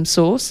make some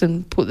sauce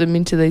and put them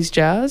into these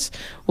jars,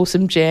 or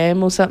some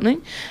jam or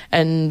something,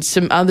 and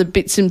some other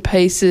bits and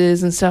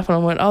pieces and stuff. And I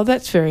went, oh,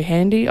 that's very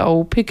handy.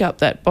 I'll pick up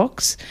that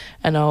box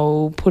and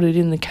I'll put it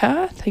in the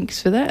car.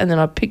 Thanks for that. And then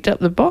I picked up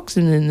the box,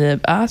 and then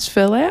the arse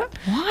fell out.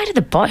 Why did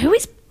who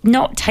is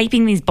not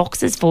taping these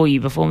boxes for you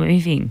before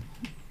moving?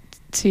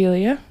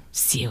 Celia.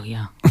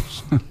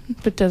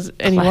 But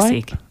anyway.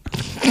 Classic.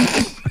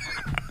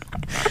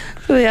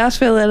 So the arse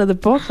fell out of the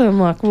box, and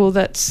I'm like, well,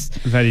 that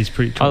is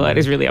pretty Oh, that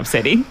is really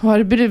upsetting. I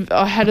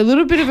had a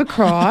little bit of a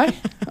cry.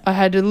 I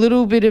had a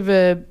little bit of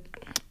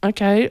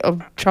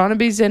I'm trying to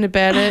be zen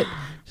about it.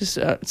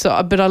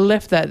 But I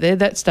left that there.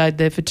 That stayed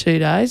there for 2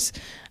 days.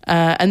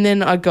 And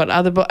then I got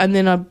and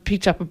then I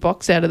picked up a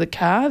box out of the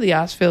car. The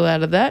arse fell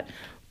out of that.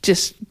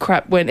 Just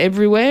crap went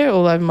everywhere,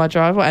 all over my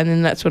driveway, and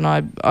then that's when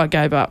I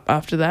gave up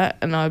after that,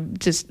 and I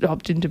just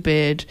hopped into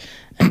bed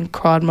and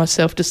cried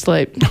myself to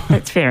sleep.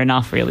 That's fair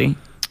enough, really.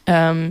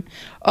 And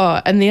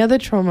the other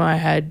trauma I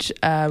had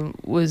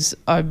was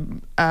I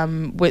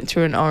went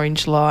through an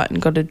orange light and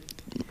got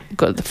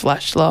the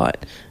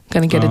flashlight.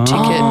 Going to get a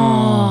ticket.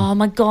 Oh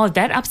my God,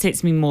 that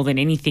upsets me more than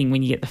anything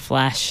when you get the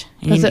flash.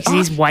 And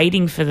he's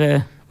waiting for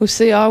the. Well,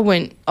 see, I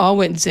went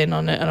zen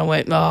on it, and I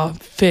went, oh,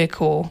 fair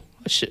call.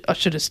 I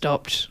should have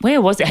stopped.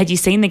 Where was it? Had you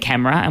seen the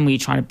camera and were you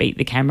trying to beat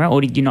the camera,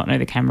 or did you not know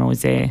the camera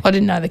was there? I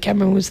didn't know the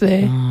camera was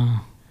there.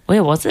 Oh.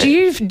 Where was it? Do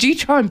you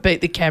try and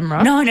beat the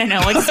camera? No.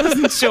 I just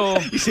wasn't sure.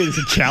 You said it's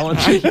a challenge.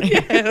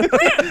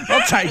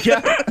 I'll take you.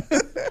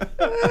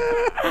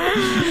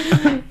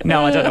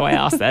 No, I don't know why I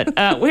asked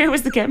that. Where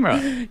was the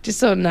camera?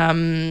 Just on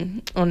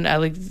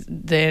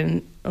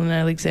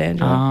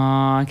Alexandra.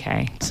 Oh,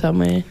 okay.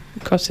 Somewhere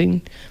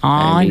crossing. Oh,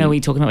 I know what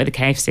you're talking about where the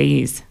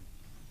KFC is.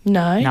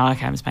 No. No,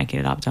 okay, I'm just making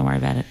it up. Don't worry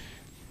about it.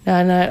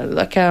 No,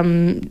 like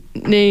it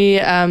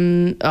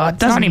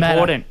doesn't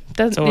matter.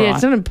 It's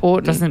not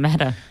important. Doesn't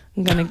matter.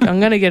 I'm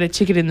gonna get a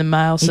ticket in the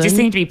mail soon. You just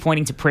seem to be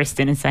pointing to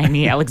Preston and saying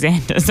near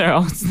Alexander,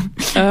 so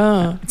it's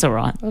all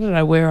right. I don't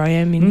know where I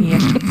am in here.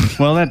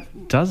 Well,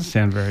 that does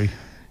sound very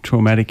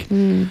traumatic.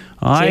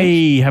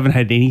 I haven't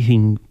had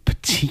anything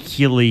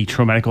particularly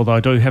traumatic, although I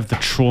do have the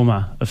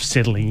trauma of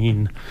settling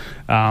in.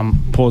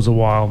 Pause a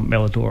while,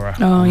 Melodora.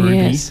 Oh, Ruby.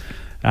 yes.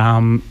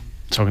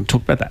 So I can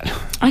talk about that.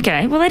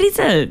 Okay, well, that is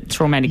a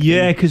traumatic thing.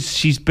 Yeah, because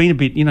she's been a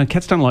bit,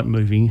 cats don't like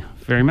moving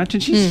very much.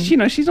 And she's,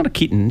 she's not a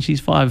kitten. She's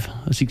 5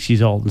 or 6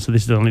 years old. And so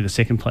this is only the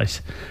second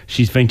place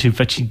she's been to.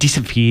 But she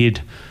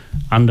disappeared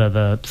under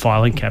the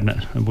filing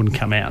cabinet and wouldn't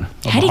come out.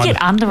 How do you get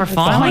under a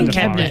filing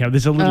cabinet?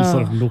 There's a little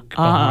sort of nook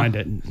behind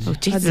it. Oh,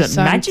 geez, it's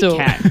a magic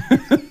cat.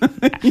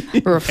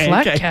 Or a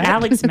flat cat.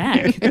 Alex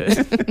Mack.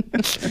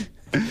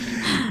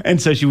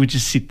 And so she would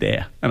just sit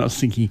there, and I was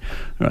thinking,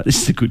 all right,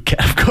 this is a good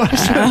cat, of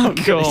course. Oh,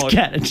 God. This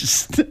cat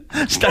just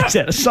stays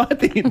out of sight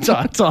the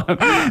entire time.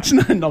 It's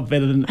not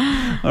better than,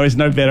 I was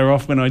no better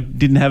off when I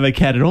didn't have a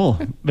cat at all.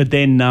 But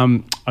then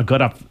I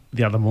got up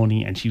the other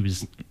morning, and she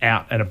was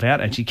out and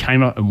about, and she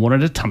came up and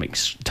wanted a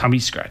tummy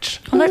scratch.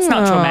 Well, that's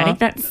not traumatic.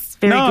 That's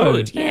very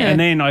good. Yeah. And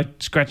then I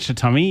scratched her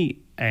tummy,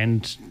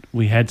 and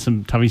we had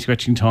some tummy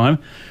scratching time.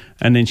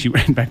 And then she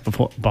ran back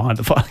behind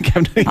the filing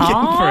cabinet again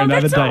for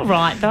another day. That's all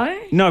right,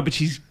 though. No, but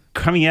she's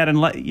coming out, and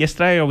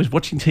yesterday I was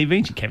watching TV,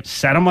 and she came and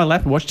sat on my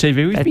lap and watched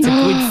TV with me. That's a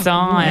good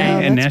sign.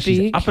 And now she's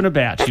big. up and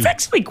about. That's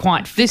actually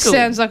quite fickle. This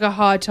sounds like a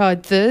high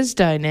tide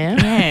Thursday now.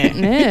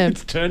 Yeah.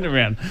 It's turned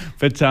around.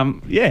 But, I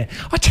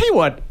tell you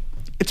what,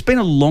 it's been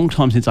a long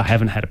time since I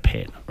haven't had a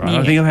pet, right?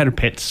 Yeah. I think I've had a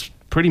pet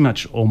pretty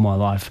much all my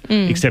life,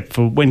 except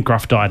for when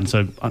Gruff died. And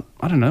so,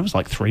 I don't know, it was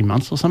like 3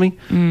 months or something.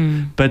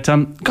 But,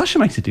 gosh, it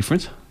makes a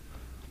difference.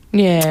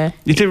 Yeah.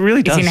 It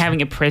really does. It's in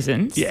having a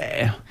presence.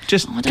 Yeah.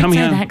 Just don't coming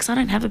say home. that because I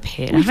don't have a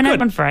pet. I haven't had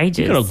one for ages.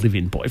 You've got a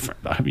live-in boyfriend,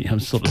 though. I mean,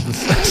 I'm sort of,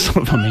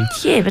 I mean.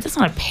 Yeah, but that's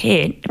not a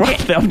pet.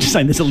 Right, I'm just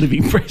saying there's a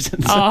living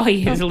presence. Oh,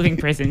 yeah, there's a living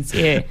presence,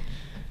 yeah.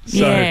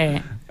 So,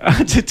 yeah.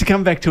 To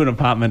come back to an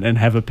apartment and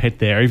have a pet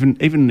there,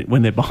 even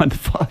when they're behind the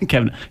filing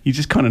cabinet, you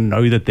just kind of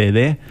know that they're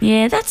there.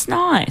 Yeah, that's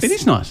nice. It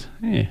is nice,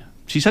 yeah.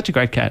 She's such a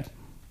great cat.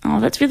 Oh,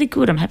 that's really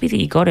good. I'm happy that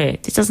you got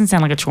it. This doesn't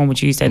sound like a Trauma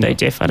Tuesday, though,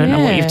 Jeff. I don't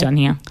know what you've done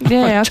here.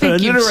 Yeah, I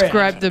think you've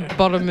scraped the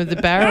bottom of the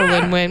barrel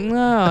and went,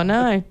 oh,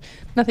 no,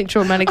 nothing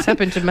traumatic's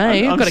happened to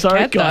me. I've got a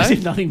cat, guys, though.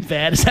 if nothing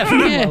bad has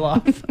happened in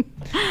my life.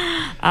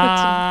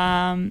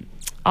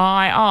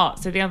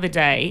 So the other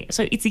day,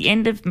 so it's the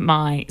end of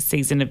my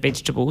season of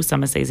vegetables,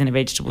 summer season of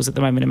vegetables at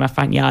the moment in my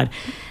front yard,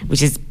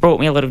 which has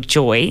brought me a lot of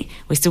joy.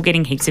 We're still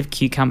getting heaps of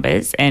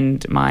cucumbers,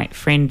 and my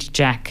friend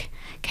Jack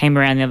came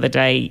around the other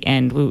day,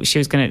 and we're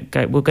going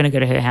to go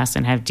to her house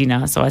and have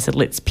dinner. So I said,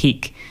 let's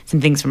pick some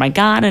things from my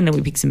garden, and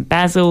we picked some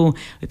basil,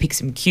 we picked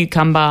some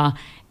cucumber,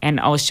 and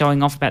I was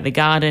showing off about the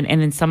garden,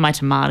 and then some of my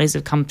tomatoes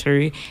have come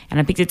through, and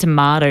I picked a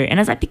tomato, and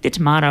as I picked the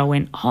tomato, I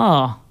went,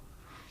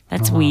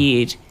 that's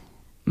weird.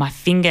 My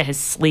finger has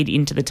slid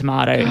into the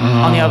tomato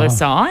on the other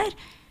side,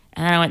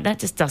 and then I went, that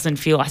just doesn't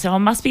feel. I said, it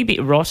must be a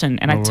bit rotten,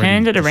 and I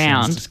turned it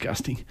around. Sounds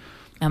disgusting.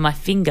 And my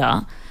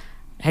finger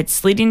had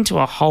slid into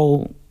a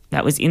hole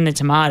that was in the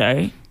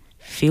tomato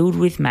filled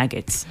with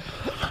maggots.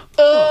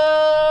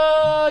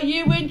 Oh,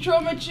 you win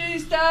Trauma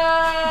Tuesday.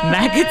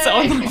 Maggots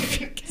on my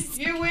fingers.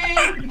 You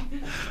win.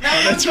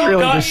 That's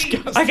really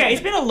disgusting. Okay,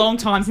 it's been a long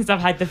time since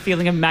I've had the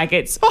feeling of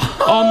maggots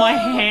on my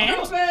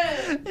hand.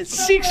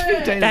 It's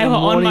 6:15 in They the were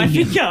on my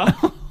morning. finger.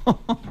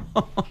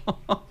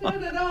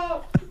 Turn it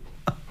off.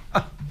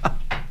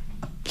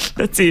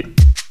 That's it.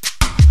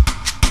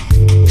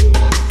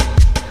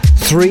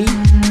 3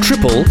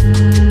 Triple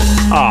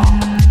R.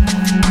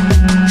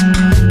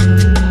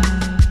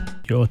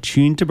 You're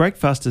tuned to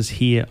Breakfasters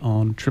here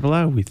on Triple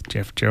R with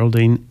Jeff,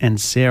 Geraldine and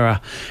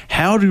Sarah.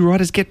 How do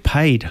writers get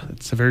paid?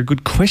 That's a very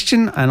good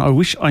question, and I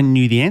wish I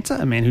knew the answer.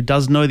 A man who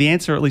does know the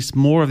answer, or at least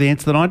more of the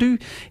answer than I do,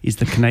 is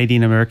the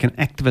Canadian-American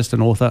activist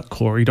and author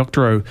Cory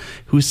Doctorow,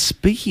 who is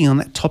speaking on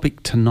that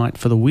topic tonight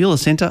for the Wheeler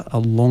Centre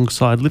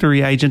alongside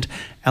literary agent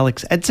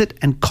Alex Adsett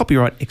and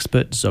copyright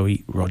expert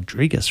Zoe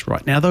Rodriguez.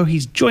 Right now, though,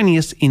 he's joining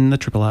us in the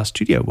Triple R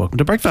studio. Welcome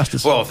to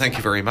Breakfasters. Well, thank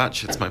you very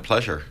much. It's my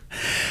pleasure.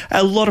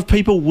 A lot of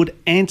people would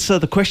answer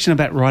the question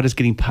about writers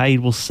getting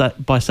paid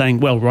by saying,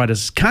 well,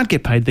 writers can't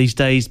get paid these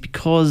days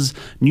because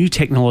new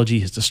technology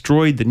has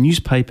destroyed the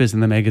newspapers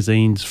and the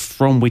magazines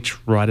from which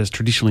writers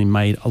traditionally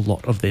made a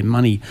lot of their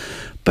money.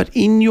 But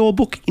in your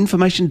book,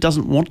 Information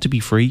Doesn't Want to Be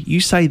Free, you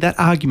say that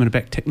argument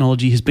about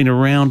technology has been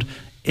around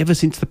ever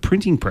since the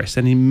printing press,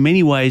 and in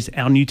many ways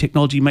our new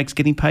technology makes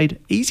getting paid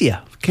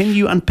easier. Can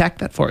you unpack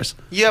that for us?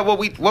 Yeah, well,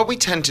 what we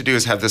tend to do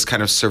is have this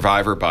kind of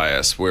survivor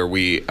bias where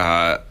we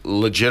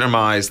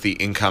legitimize the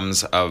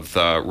incomes of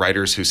the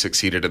writers who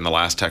succeeded in the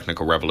last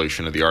technical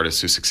revolution, or the artists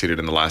who succeeded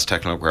in the last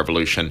technical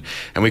revolution,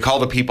 and we call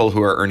the people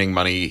who are earning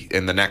money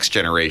in the next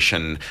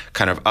generation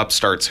kind of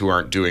upstarts who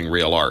aren't doing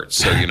real art.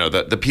 So, you know,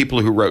 the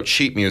people who wrote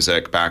sheet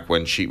music back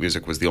when sheet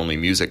music was the only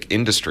music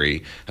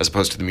industry, as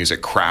opposed to the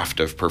music craft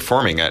of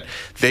performing it,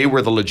 they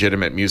were the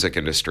legitimate music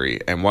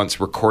industry. And once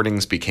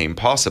recordings became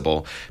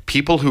possible,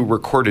 people who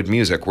recorded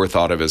music were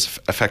thought of as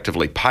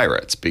effectively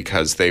pirates,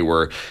 because they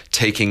were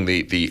taking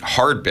the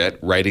hard bit,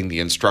 writing the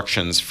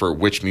instructions for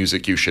which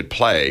music you should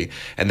play,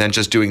 and then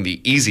just doing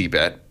the easy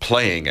bit,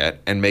 playing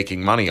it, and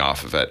making money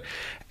off of it.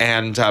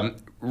 And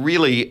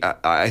really,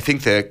 I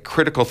think the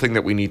critical thing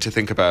that we need to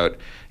think about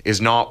is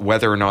not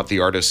whether or not the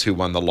artists who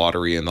won the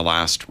lottery in the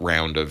last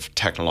round of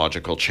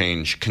technological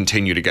change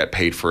continue to get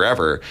paid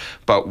forever,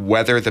 but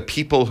whether the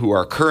people who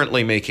are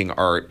currently making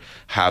art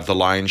have the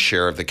lion's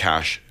share of the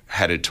cash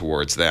headed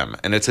towards them.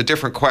 And it's a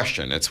different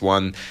question. It's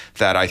one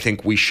that I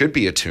think we should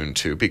be attuned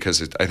to,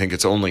 because I think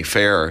it's only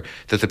fair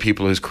that the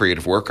people whose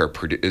creative work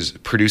is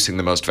producing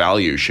the most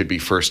value should be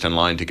first in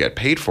line to get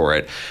paid for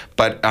it.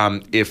 But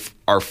if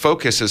our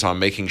focus is on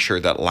making sure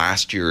that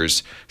last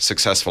year's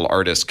successful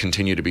artists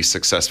continue to be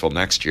successful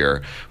next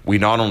year, we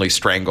not only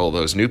strangle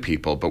those new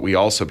people, but we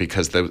also,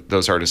 because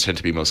those artists tend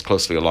to be most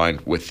closely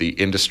aligned with the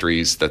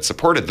industries that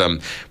supported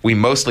them, we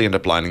mostly end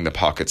up lining the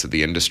pockets of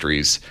the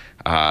industries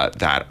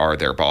that are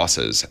their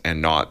bosses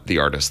and not the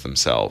artists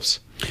themselves.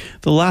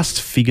 The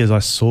last figures I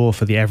saw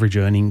for the average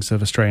earnings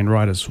of Australian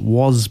writers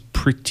was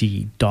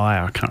pretty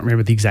dire. I can't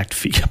remember the exact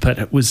figure, but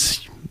it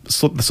was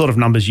the sort of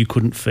numbers you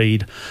couldn't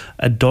feed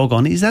a dog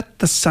on. Is that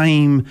the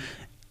same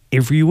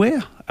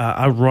everywhere?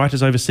 Are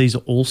writers overseas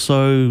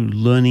also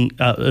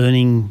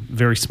earning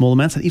very small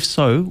amounts? And if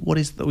so, what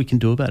is it that we can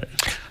do about it?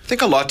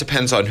 think a lot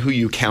depends on who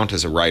you count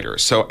as a writer.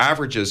 So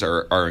averages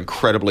are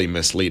incredibly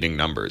misleading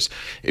numbers.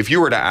 If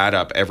you were to add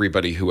up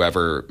everybody who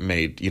ever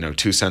made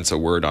 2 cents a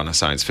word on a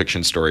science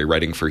fiction story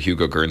writing for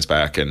Hugo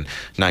Gernsback in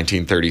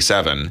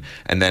 1937,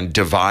 and then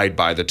divide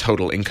by the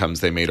total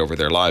incomes they made over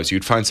their lives,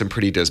 you'd find some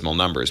pretty dismal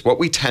numbers. What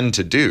we tend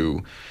to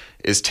do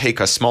is take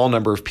a small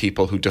number of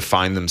people who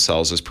define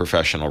themselves as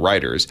professional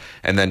writers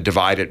and then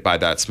divide it by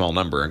that small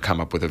number and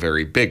come up with a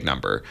very big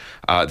number.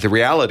 The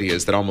reality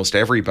is that almost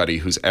everybody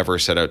who's ever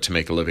set out to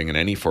make a living in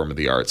any form of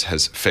the arts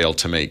has failed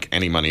to make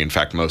any money. In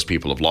fact, most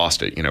people have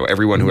lost it.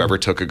 Everyone who ever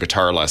took a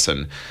guitar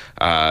lesson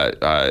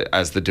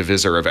as the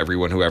divisor of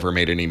everyone who ever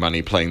made any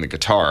money playing the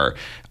guitar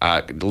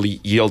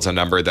yields a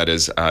number that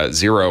is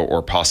 0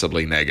 or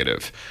possibly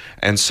negative.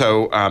 And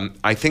so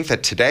I think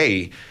that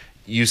today,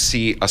 you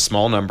see a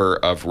small number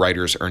of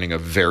writers earning a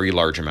very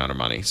large amount of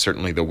money.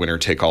 Certainly the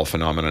winner-take-all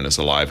phenomenon is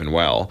alive and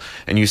well.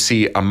 And you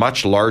see a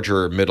much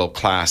larger middle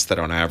class that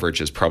on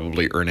average is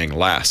probably earning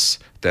less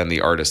than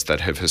the artists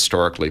that have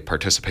historically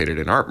participated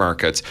in art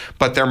markets,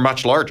 but they're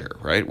much larger,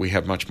 right? We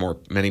have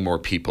many more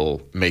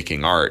people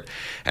making art.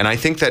 And I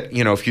think that,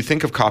 if you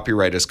think of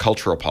copyright as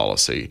cultural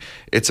policy,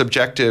 its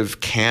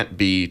objective can't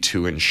be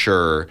to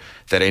ensure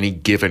that any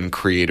given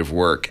creative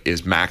work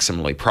is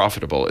maximally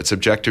profitable. Its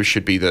objective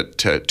should be that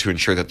to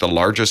ensure that the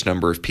largest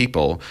number of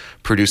people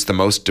produce the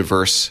most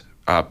diverse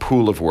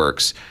pool of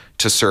works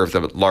to serve the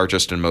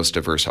largest and most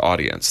diverse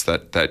audience.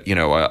 That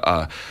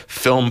a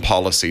film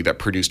policy that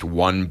produced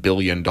 $1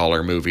 billion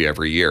movie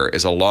every year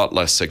is a lot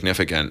less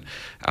significant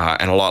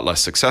and a lot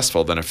less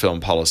successful than a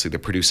film policy that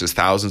produces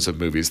thousands of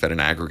movies that in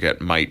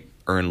aggregate might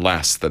earn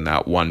less than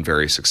that one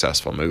very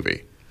successful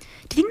movie.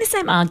 Do you think the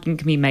same argument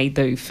can be made,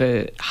 though,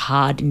 for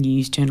hard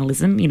news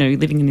journalism?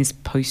 Living in this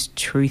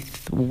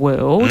post-truth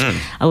world,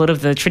 a lot of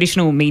the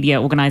traditional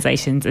media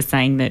organisations are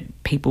saying that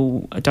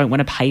people don't want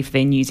to pay for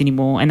their news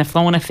anymore. And the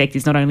flow-on effect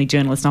is not only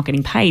journalists not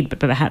getting paid, but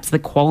perhaps the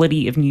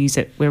quality of news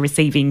that we're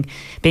receiving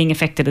being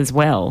affected as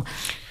well.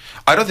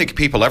 I don't think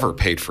people ever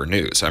paid for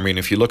news. I mean,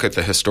 if you look at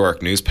the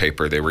historic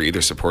newspaper, they were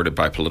either supported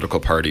by political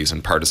parties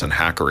and partisan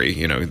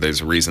hackery.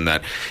 There's a reason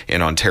that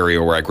in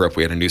Ontario, where I grew up,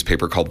 we had a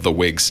newspaper called The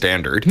Whig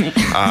Standard.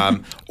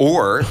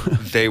 Or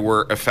they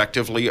were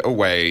effectively a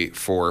way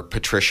for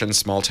patrician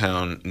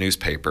small-town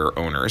newspaper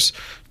owners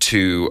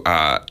to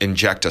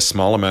inject a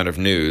small amount of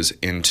news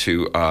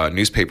into a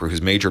newspaper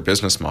whose major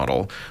business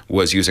model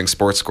was using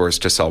sports scores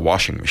to sell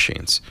washing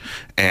machines.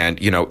 And,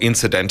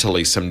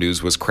 incidentally, some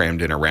news was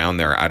crammed in around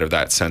there out of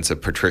that sense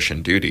of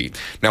patrician duty.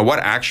 Now, what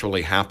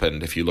actually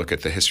happened, if you look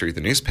at the history of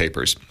the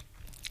newspapers,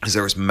 is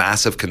there was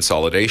massive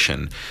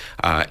consolidation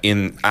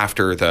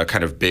after the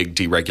kind of big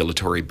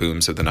deregulatory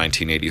booms of the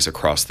 1980s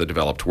across the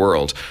developed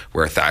world,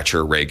 where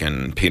Thatcher,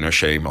 Reagan,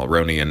 Pinochet,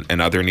 Mulroney,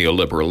 and other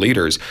neoliberal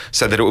leaders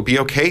said that it would be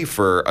okay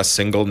for a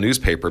single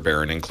newspaper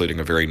baron,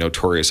 including a very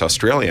notorious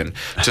Australian,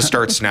 to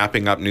start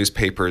snapping up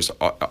newspapers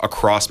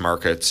across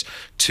markets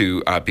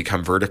to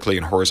become vertically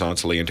and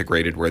horizontally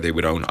integrated, where they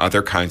would own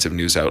other kinds of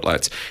news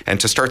outlets,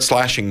 and to start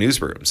slashing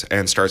newsrooms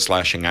and start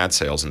slashing ad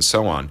sales and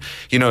so on.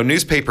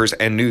 Newspapers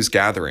and news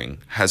gathering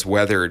has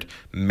weathered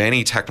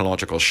many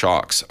technological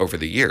shocks over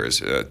the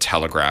years,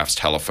 telegraphs,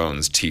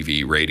 telephones,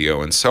 TV,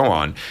 radio, and so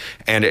on.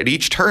 And at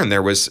each turn,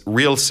 there was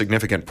real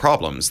significant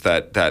problems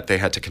that they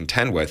had to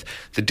contend with.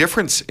 The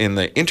difference in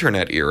the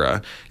internet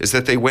era is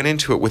that they went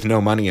into it with no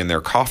money in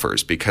their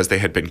coffers because they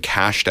had been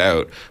cashed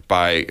out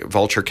by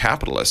vulture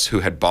capitalists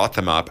who had bought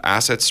them up,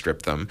 asset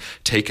stripped them,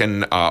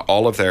 taken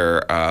all of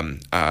their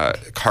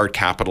hard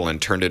capital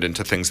and turned it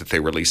into things that they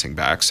were leasing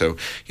back. So,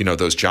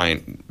 those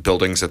giant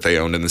buildings that they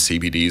owned in the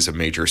CBD of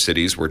major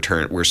cities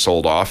were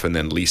sold off and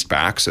then leased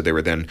back. So they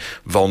were then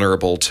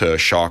vulnerable to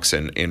shocks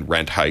in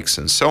rent hikes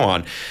and so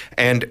on.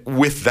 And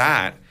with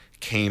that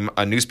came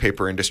a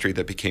newspaper industry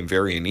that became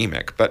very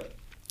anemic. But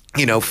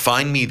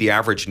find me the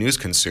average news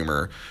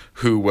consumer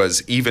who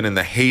was, even in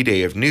the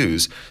heyday of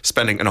news,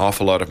 spending an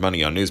awful lot of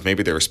money on news.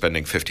 Maybe they were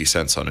spending 50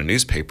 cents on a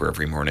newspaper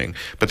every morning,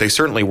 but they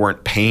certainly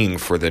weren't paying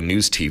for the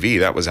news TV.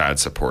 That was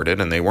ad-supported,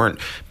 and they weren't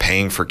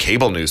paying for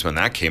cable news when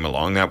that came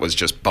along. That was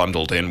just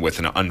bundled in with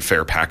an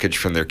unfair package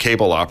from their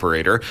cable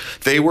operator.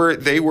 They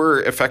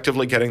were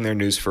effectively getting their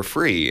news for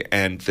free,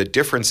 and the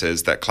difference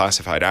is that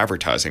classified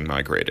advertising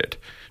migrated.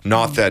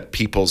 Not that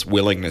people's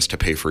willingness to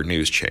pay for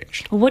news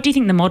changed. Well, what do you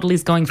think the model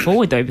is going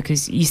forward, though?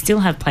 Because you still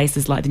have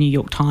places like the New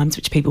York Times,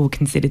 which people would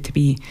consider to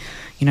be,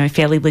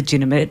 fairly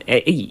legitimate,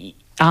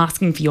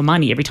 asking for your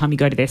money every time you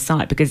go to their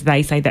site because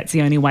they say that's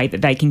the only way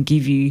that they can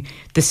give you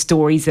the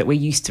stories that we're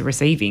used to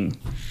receiving.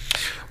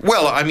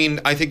 Well, I mean,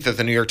 I think that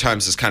the New York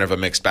Times is kind of a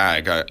mixed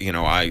bag.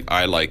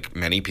 I like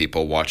many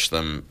people, watch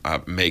them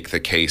make the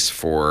case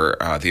for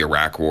the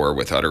Iraq War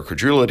with utter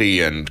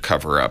credulity and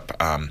cover up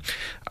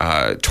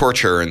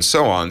torture and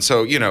so on.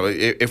 So,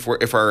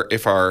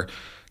 if our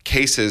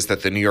case is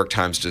that the New York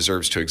Times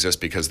deserves to exist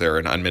because they're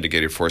an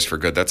unmitigated force for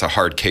good, that's a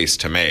hard case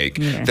to make.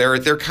 Yeah.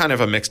 They're kind of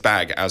a mixed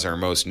bag, as are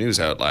most news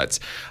outlets.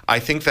 I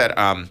think that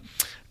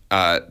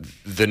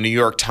the New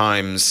York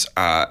Times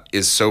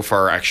is so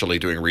far actually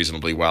doing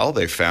reasonably well.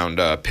 They found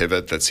a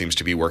pivot that seems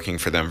to be working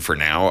for them for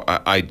now.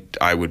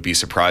 I would be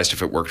surprised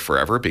if it worked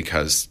forever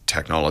because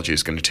technology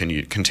is going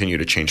to continue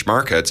to change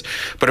markets.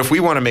 But if we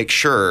want to make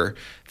sure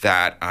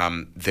that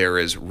there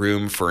is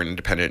room for an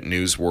independent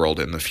news world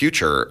in the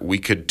future, we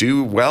could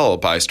do well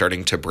by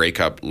starting to break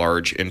up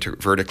large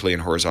vertically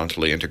and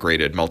horizontally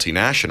integrated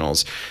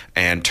multinationals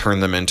and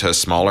turn them into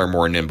smaller,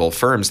 more nimble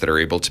firms that are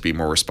able to be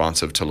more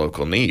responsive to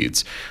local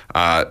needs.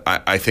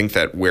 I think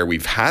that where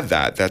we've had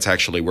that's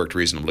actually worked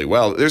reasonably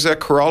well. There's a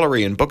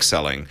corollary in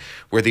bookselling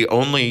where the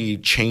only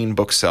chain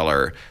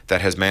bookseller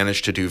that has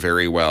managed to do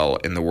very well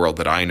in the world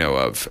that I know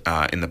of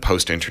in the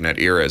post-internet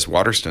era is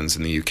Waterstones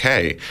in the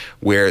UK,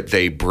 where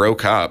they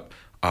broke up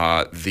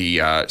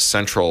the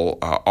central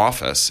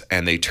office,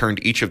 and they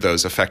turned each of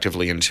those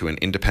effectively into an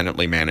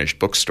independently managed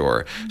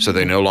bookstore. So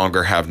they no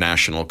longer have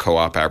national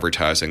co-op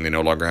advertising. They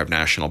no longer have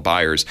national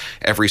buyers.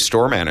 Every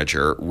store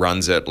manager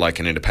runs it like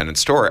an independent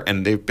store,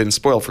 and they've been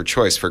spoiled for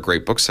choice for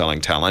great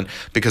bookselling talent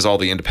because all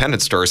the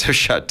independent stores have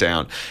shut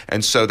down.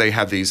 And so they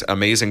have these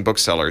amazing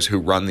booksellers who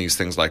run these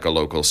things like a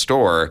local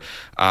store.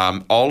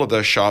 All of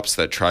the shops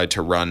that tried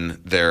to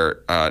run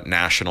their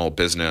national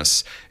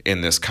business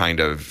in this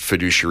kind of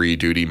fiduciary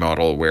duty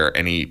model where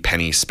any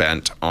penny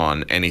spent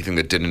on anything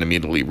that didn't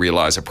immediately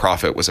realize a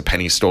profit was a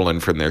penny stolen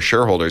from their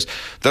shareholders,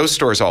 those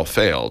stores all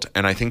failed.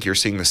 And I think you're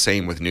seeing the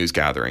same with news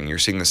gathering. You're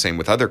seeing the same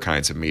with other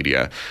kinds of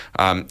media.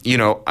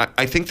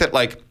 I think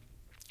that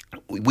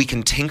we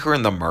can tinker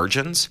in the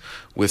margins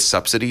with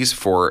subsidies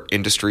for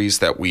industries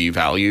that we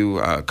value,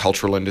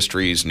 cultural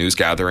industries, news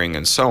gathering,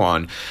 and so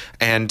on.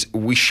 And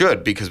we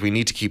should, because we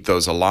need to keep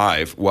those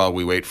alive while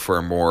we wait for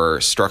a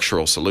more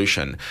structural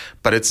solution.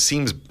 But it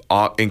seems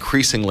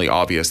increasingly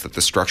obvious that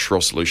the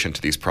structural solution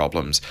to these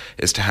problems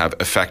is to have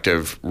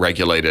effective,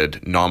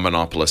 regulated,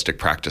 non-monopolistic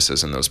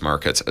practices in those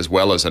markets, as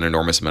well as an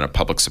enormous amount of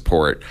public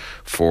support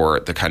for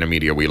the kind of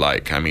media we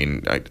like. I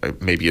mean,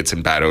 maybe it's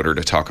in bad odor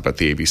to talk about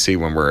the ABC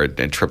when we're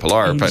in Triple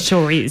R, but it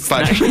sure is.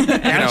 But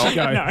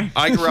No.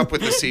 I grew up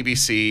with the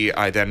CBC.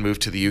 I then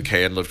moved to the UK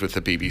and lived with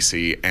the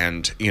BBC,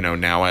 and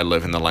now I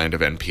live in the land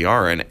of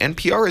NPR. And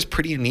NPR is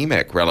pretty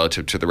anemic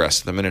relative to the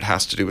rest of them, and it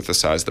has to do with the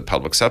size of the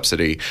public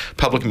subsidy.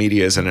 Public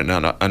media isn't an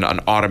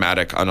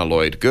automatic,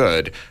 unalloyed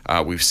good.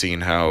 We've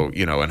seen how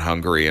in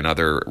Hungary and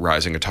other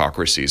rising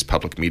autocracies,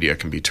 public media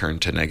can be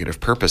turned to negative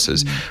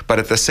purposes. But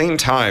at the same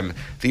time,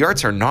 the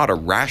arts are not a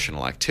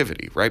rational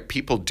activity, right?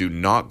 People do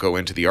not go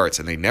into the arts,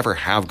 and they never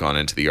have gone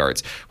into the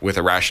arts with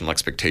a rational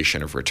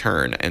expectation of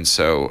return. And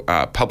so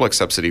public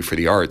subsidy for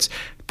the arts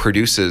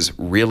produces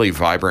really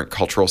vibrant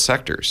cultural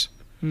sectors.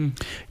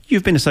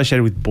 You've been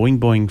associated with Boing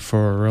Boing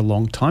for a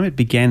long time. It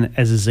began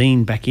as a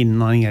zine back in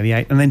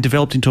 1988 and then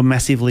developed into a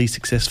massively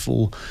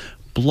successful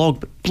blog.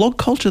 But blog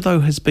culture,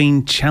 though, has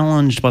been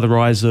challenged by the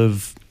rise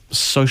of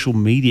social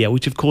media,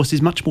 which, of course,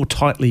 is much more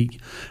tightly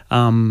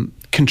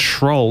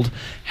controlled.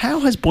 How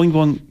has Boing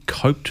Boing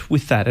coped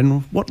with that,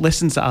 and what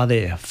lessons are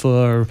there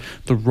for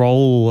the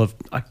role of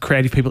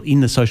creative people in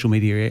the social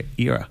media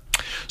era?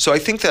 So I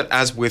think that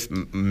as with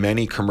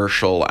many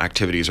commercial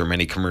activities or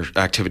many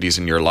activities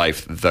in your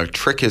life, the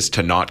trick is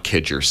to not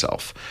kid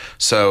yourself.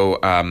 So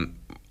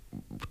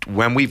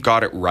when we've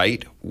got it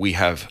right, we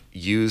have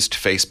used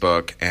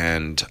Facebook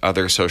and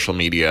other social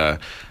media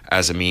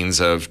as a means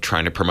of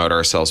trying to promote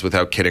ourselves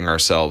without kidding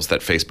ourselves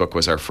that Facebook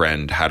was our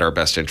friend, had our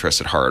best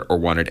interests at heart, or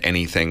wanted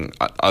anything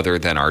other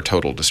than our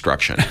total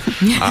destruction.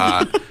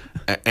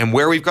 And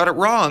where we've got it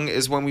wrong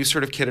is when we've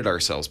sort of kidded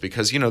ourselves,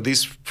 because,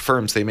 these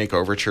firms, they make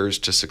overtures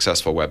to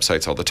successful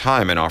websites all the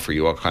time and offer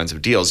you all kinds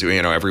of deals.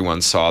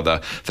 Everyone saw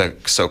the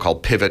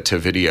so-called pivot to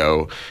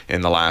video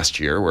in the last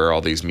year, where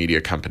all these media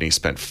companies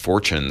spent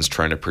fortunes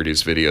trying to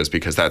produce videos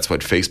because that's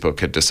what Facebook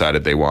had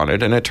decided they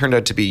wanted. And it turned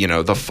out to be,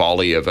 the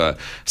folly of a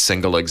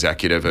single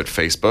executive at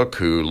Facebook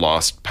who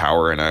lost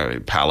power in a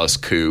palace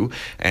coup.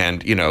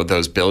 And,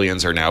 those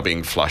billions are now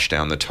being flushed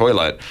down the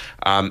toilet.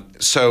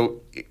 So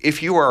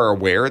if you are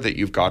aware that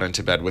you've got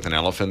into bed with an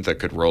elephant that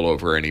could roll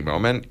over any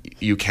moment,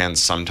 you can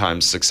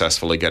sometimes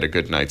successfully get a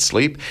good night's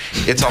sleep.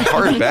 It's a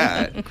hard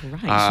bet.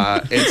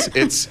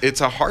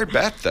 It's a hard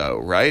bet, though,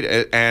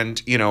 right?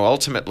 And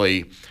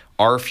ultimately,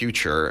 our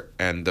future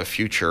and the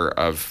future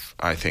of,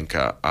 I think,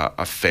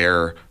 a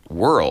fair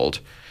world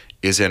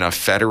is in a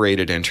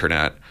federated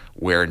internet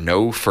where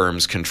no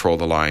firms control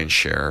the lion's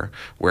share,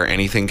 where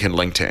anything can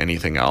link to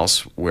anything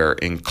else, where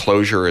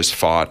enclosure is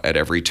fought at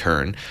every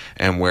turn,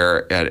 and where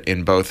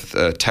in both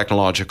the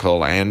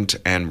technological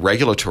and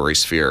regulatory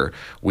sphere,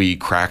 we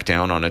crack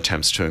down on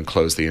attempts to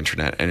enclose the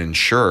internet and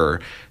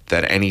ensure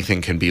that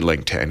anything can be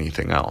linked to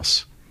anything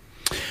else.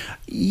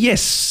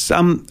 Yes,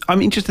 I'm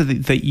interested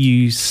that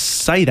you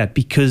say that,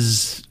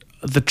 because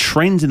the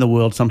trends in the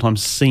world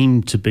sometimes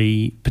seem to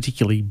be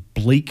particularly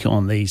bleak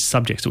on these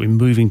subjects, that we're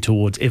moving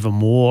towards ever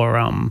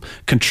more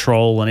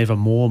control and ever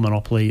more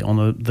monopoly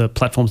on the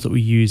platforms that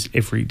we use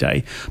every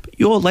day. But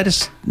your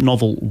latest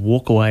novel,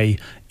 Walkaway,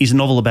 is a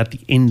novel about the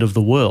end of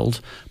the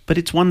world, but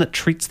it's one that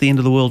treats the end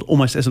of the world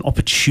almost as an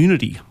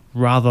opportunity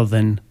rather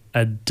than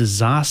a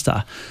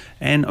disaster.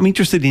 And I'm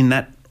interested in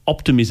that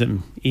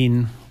optimism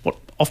in what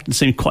often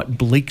seem quite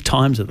bleak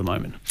times at the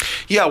moment.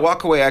 Yeah,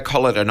 Walk Away, I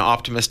call it an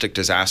optimistic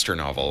disaster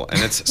novel. And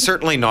it's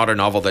certainly not a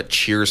novel that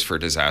cheers for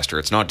disaster.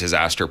 It's not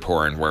disaster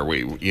porn where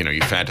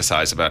you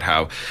fantasize about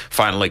how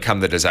finally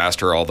come the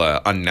disaster, all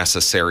the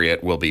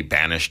unnecessariate will be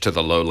banished to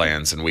the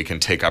lowlands and we can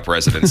take up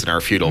residence in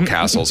our feudal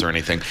castles or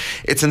anything.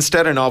 It's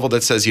instead a novel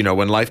that says,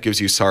 when life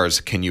gives you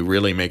SARS, can you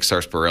really make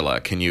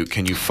sarsaparilla? Can you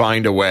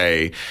find a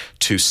way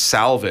to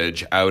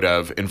salvage out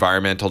of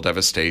environmental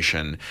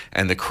devastation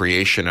and the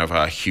creation of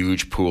a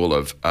huge pool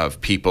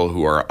of people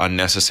who are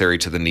unnecessary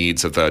to the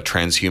needs of the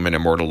transhuman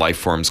immortal life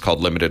forms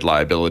called limited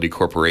liability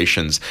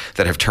corporations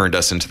that have turned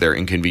us into their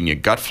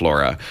inconvenient gut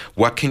flora?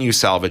 What can you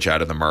salvage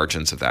out of the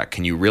margins of that?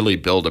 Can you really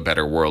build a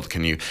better world?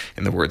 Can you,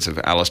 in the words of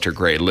Alistair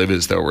Gray, live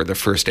as though we're the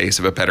first days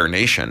of a better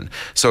nation?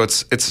 So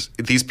it's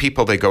these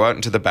people, they go out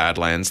into the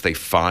Badlands, they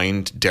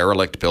find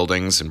derelict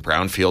buildings and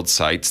brownfield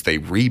sites, they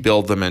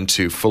rebuild them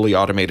into fully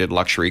automated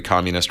luxury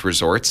communist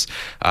resorts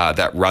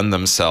that run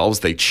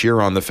themselves. They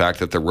cheer on the fact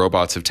that the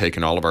robots have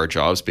taken all of our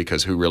jobs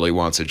because who really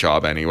wants a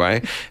job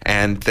anyway?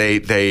 And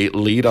they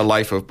lead a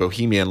life of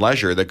bohemian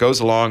leisure that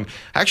goes along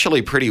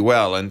actually pretty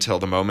well until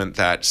the moment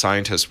that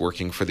scientists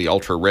working for the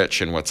ultra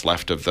rich in what's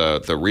left of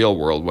the real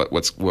world,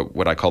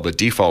 what I call the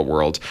default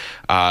world,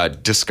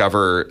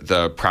 discover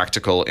the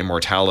practical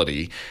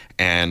immortality.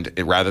 And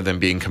rather than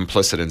being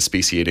complicit in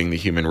speciating the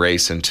human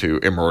race into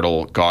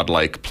immortal,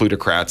 godlike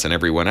plutocrats and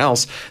everyone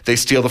else, they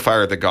steal the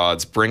fire of the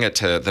gods, bring it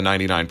to the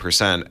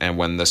 99%. And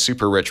when the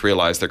super rich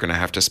realize they're going to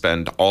have to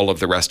spend all of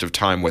the rest of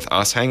time with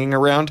us hanging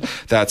around,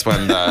 that's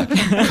when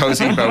the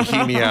cozy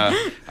Bohemia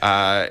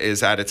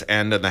is at its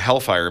end and the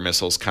Hellfire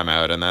missiles come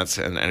out. And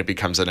it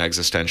becomes an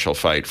existential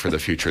fight for the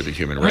future of the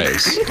human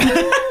race.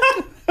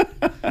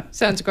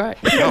 Sounds great.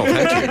 Oh,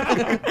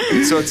 thank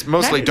you. So it's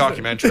mostly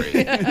documentary.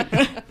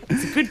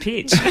 It's a good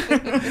pitch.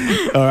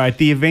 All right,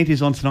 the event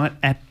is on tonight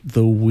at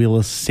the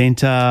Willis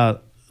Centre.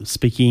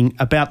 Speaking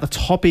about the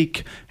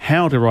topic,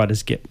 how do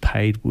writers get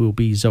paid, will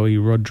be Zoe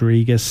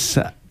Rodriguez,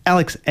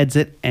 Alex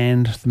Adzett,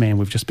 and the man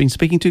we've just been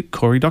speaking to,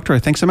 Cory Doctorow.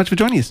 Thanks so much for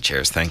joining us.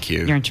 Cheers, thank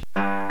you.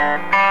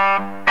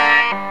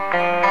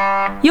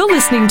 You're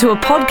listening to a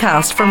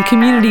podcast from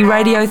Community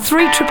Radio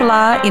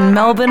 3RRR in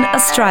Melbourne,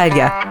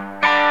 Australia.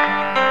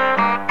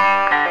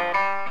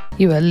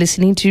 You are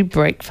listening to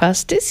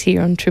Breakfasters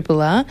here on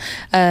Triple R.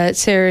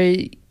 Sarah,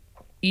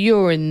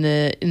 you're in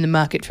the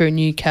market for a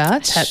new car.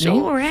 It's happening.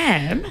 Sure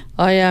am.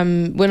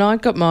 When I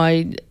got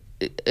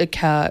a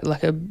car,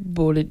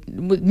 bought it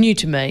new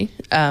to me.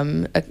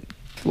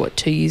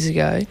 2 years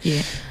ago?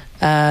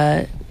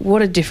 Yeah.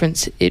 What a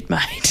difference it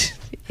made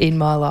in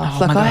my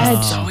life. Oh my God,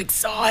 I'm so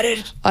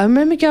excited. I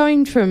remember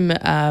going from.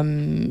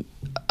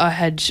 I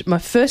had my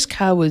first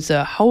car was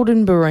a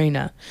Holden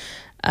Barina.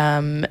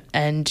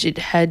 And it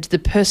had the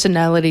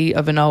personality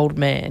of an old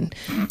man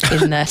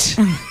in that,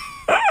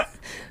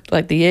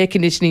 the air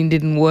conditioning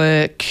didn't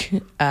work. They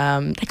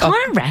kind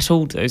of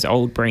rattled those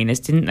old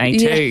Barinas, didn't they,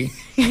 too?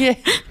 Yeah.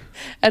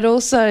 And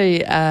also,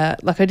 I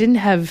didn't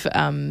have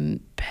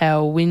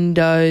power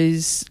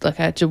windows. I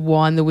had to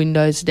wind the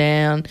windows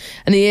down,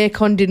 and the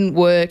aircon didn't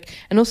work.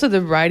 And also,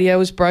 the radio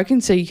was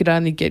broken, so you could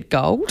only get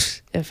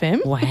Gold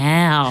FM.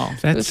 Wow,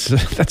 that's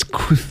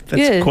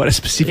quite a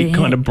specific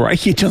kind of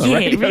breakage on the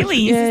radio. Yeah, it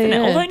really is, isn't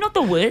it? Although not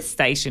the worst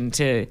station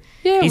to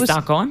be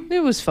stuck on.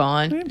 It was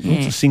fine.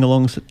 Lots of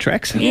sing-alongs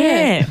tracks.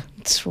 Yeah.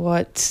 That's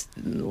why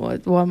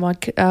my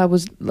car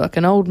was like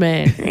an old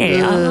man.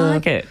 Yeah, I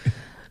like it.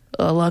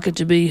 I like it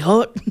to be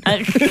hot.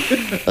 I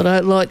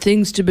don't like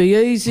things to be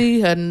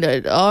easy, and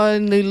I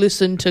only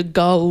listen to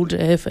Gold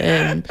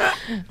FM.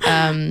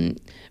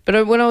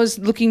 But when I was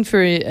looking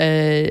for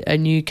a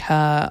new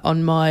car,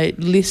 on my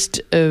list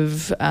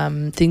of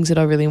things that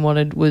I really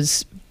wanted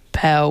was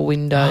power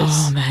windows.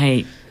 Oh,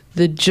 mate.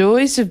 The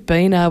joys of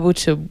being able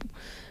to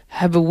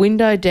have a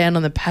window down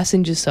on the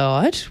passenger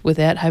side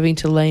without having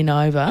to lean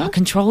over.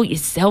 Control it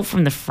yourself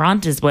from the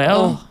front as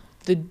well.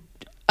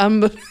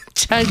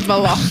 Changed my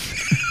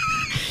life.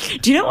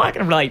 Do you know what I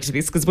can relate to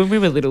this? Because when we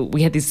were little,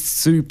 we had this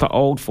super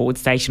old Ford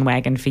station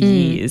wagon for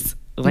years,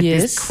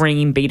 this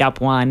cream beat up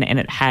one, and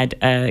it had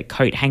a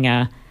coat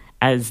hanger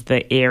as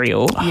the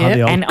aerial.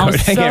 And I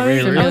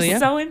was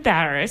so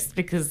embarrassed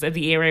because of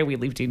the area we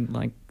lived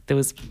in. There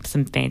was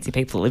some fancy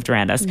people that lived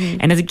around us.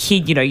 And as a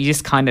kid, you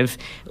just kind of,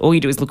 all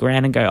you do is look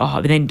around and go,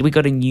 but then we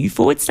got a new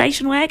Ford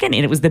station wagon,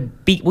 and it was the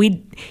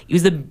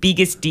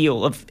biggest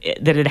deal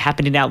that had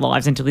happened in our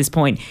lives until this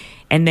point.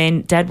 And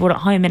then Dad brought it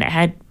home, and it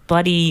had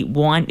bloody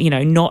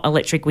not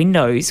electric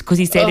windows, because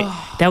he said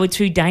they were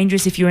too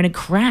dangerous if you're in a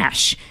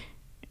crash.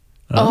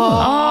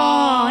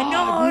 I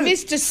know.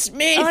 Mr.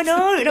 Smith. I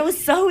know. And I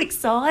was so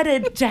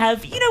excited to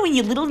have, when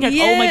you're little and you're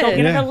like, oh my God, we're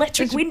going to have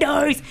electric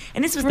windows.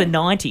 And this was the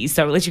 90s,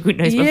 so electric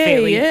windows were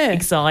fairly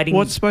exciting.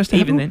 What's supposed to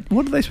happen then?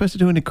 What are they supposed to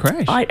do in a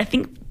crash? I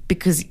think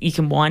because you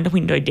can wind a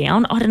window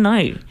down. I don't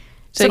know.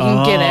 So you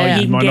can get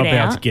out. You might not be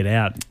able to get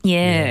out.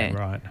 Yeah.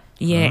 Right.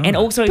 Yeah, and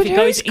also But if it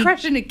goes who's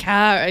crashing a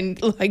car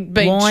and like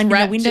being Winding the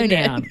trapped window in it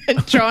down.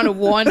 and trying to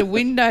wind a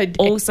window down?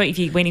 also if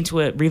you went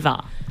into a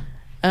river.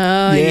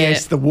 Oh,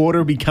 Yes, the water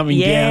would be coming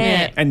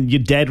Yeah. down, and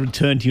your dad would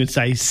turn to you and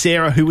say,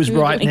 "Sarah, who was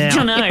right now?"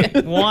 I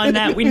know. Wind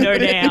that window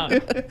down.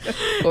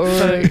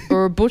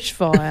 or a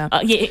bushfire.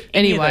 Yeah.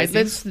 Anyway,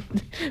 let's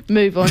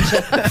move on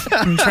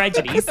to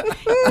tragedies.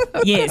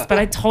 Yes, but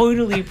I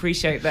totally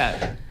appreciate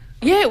that.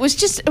 Yeah, it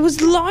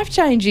was life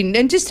changing,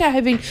 and just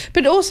having,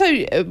 but also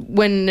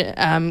when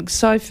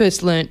so I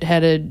first learnt how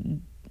to,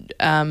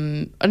 I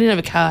didn't have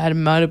a car, I had a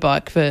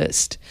motorbike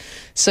first,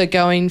 so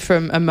going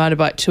from a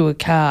motorbike to a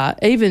car,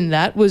 even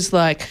that was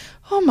like,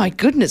 oh my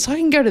goodness, I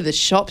can go to the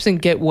shops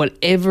and get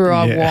whatever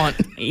I want.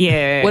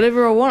 Yeah,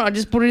 whatever I want, I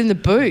just put it in the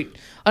boot.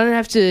 I don't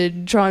have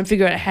to try and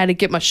figure out how to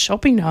get my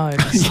shopping home.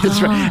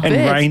 That's right.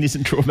 And rain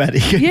isn't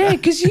traumatic. Yeah,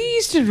 because you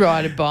used to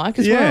ride a bike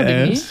as well,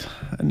 didn't you? It's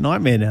a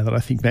nightmare now that I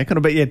think back on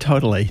it. But yeah,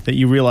 totally. That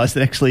you realise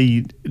that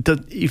actually,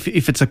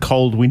 if it's a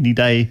cold, windy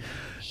day,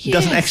 it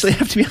doesn't actually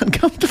have to be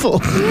uncomfortable.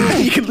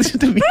 You can listen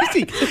to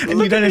music and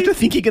you don't have to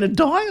think you're going to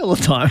die all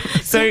the time.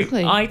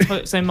 Exactly.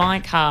 So my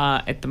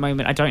car at the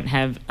moment, I don't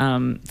have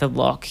the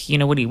lock. You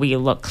know, where you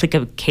lock, click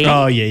a key.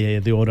 Oh, yeah,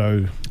 the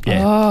auto.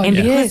 Yeah. Oh, and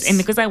yes.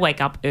 because I wake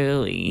up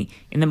early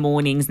in the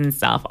mornings and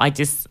stuff,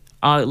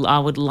 I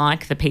would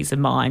like the peace of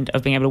mind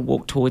of being able to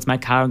walk towards my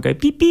car and go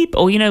beep beep,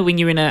 or you know when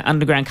you're in an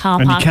underground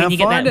car park and you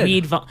get that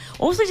weird vibe.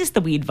 Also, just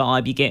the weird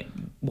vibe you get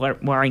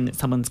worrying that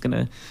someone's going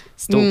to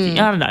stalk you.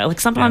 I don't know. Like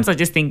sometimes I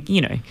just think,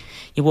 you know,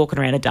 you're walking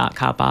around a dark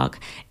car park,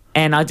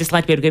 and I just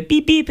like to be able to go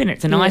beep beep, and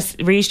it's a nice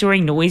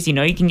reassuring noise. You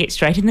know, you can get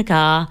straight in the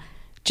car.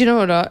 Do you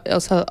know what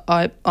else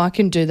I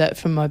can do that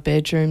from my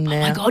bedroom now? Oh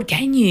my God,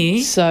 can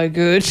you? So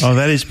good. Oh,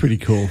 that is pretty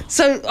cool.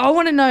 So I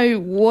want to know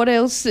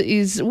what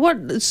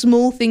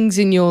small things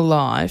in your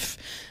life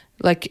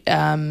like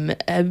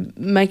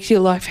makes your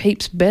life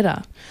heaps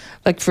better.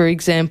 Like, for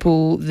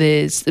example,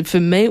 for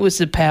me it was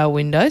the power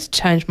windows,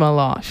 changed my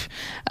life.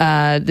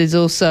 There's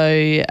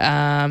also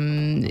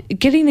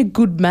getting a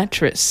good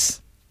mattress.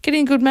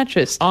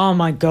 Oh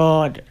my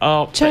God!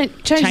 Oh,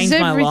 changes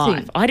my everything.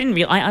 life.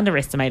 I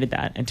underestimated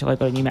that until I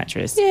got a new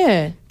mattress.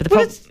 Yeah, but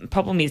the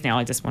problem is now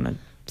I just want to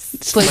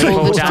sleep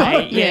all the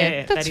time.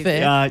 Yeah, that's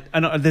fair.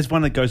 And there's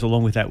one that goes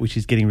along with that, which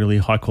is getting really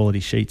high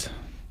quality sheets.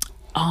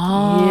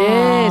 Oh,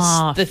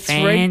 yes, the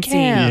thread fancy.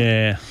 count.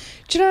 Yeah.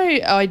 Do you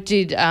know, I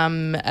did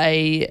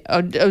I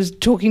was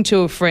talking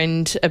to a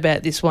friend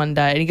about this one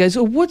day, and he goes,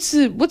 "Oh, what's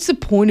the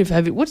point of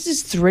having? What does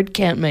this thread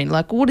count mean?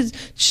 Like, what is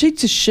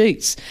sheets are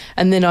sheets?"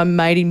 And then I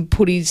made him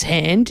put his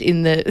hand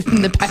in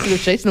the packet of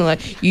sheets, and I'm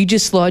like, "You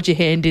just slide your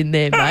hand in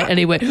there, mate." And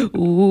he went,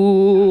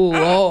 "Ooh,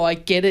 oh, I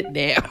get it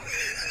now."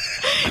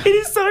 It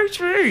is so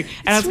true.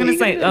 And I was going to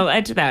say, I'll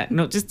add to that,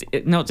 not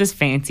just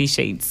fancy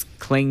sheets,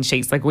 clean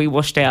sheets. Like we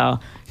washed our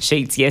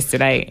sheets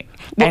yesterday.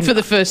 What, for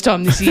the first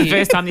time this year? The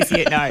first time this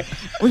year, no.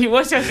 We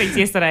washed our sheets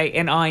yesterday,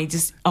 and it's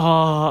just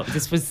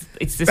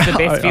the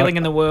best feeling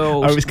in the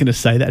world. I was going to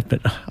say that, but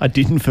I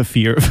didn't for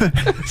fear of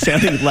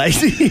sounding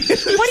lazy.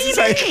 What do you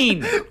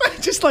mean?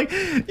 Just like,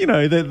 you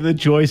know, the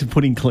joys of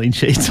putting clean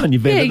sheets on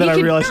your bed. Yeah, but then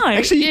I realised,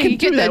 actually, you can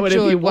get do that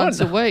whenever you want. once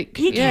a week.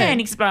 You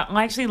can, but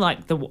I actually like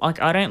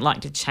I don't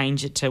like to change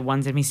it to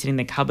ones that we sit in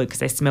the cupboard because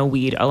they smell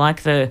weird. I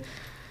like the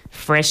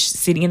fresh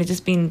sitting and it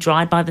just been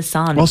dried by the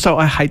sun. Also,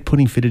 I hate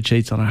putting fitted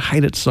sheets on. I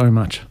hate it so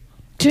much.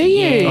 Do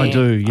you? I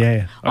do,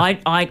 yeah.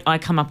 I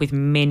come up with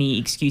many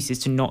excuses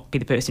to not be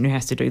the person who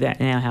has to do that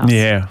in our house.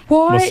 Yeah.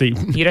 Why? Well, see,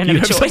 you don't have a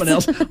choice. Someone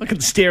else. I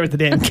can stare at the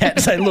damn cat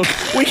and say, "Look,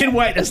 we can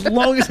wait as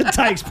long as it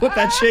takes. Put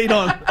that sheet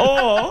on."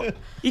 Or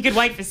you could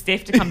wait for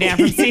Steph to come down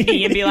from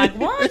Sydney and be like,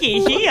 "Why are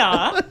you here?"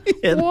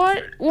 Yeah.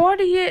 Why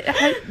do you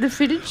hate the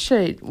fitted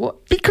sheet?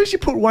 What? Because you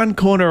put one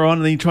corner on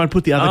and then you try and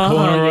put the other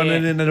corner on,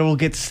 and then it all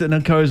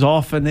it goes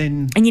off, and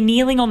then you're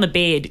kneeling on the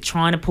bed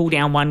trying to pull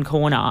down one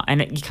corner,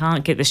 and you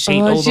can't get the sheet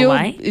all the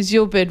way. Is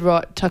your bed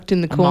right tucked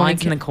in the corner?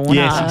 Mine's in the corner.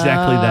 Yes,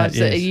 exactly that.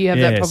 So yes. you have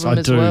that problem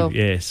as well.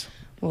 Yes.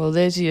 Well,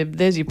 there's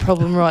your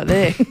problem right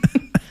there.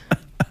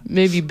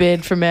 Move your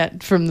bed from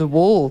the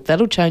wall.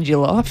 That'll change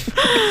your life.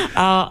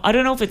 I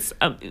don't know if it's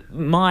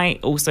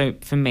also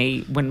for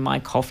me when my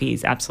coffee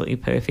is absolutely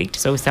perfect.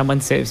 So if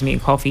someone serves me a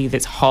coffee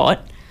that's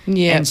hot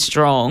and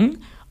strong,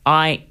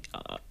 I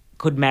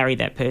could marry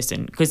that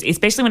person, because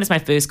especially when it's my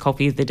first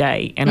coffee of the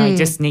day and I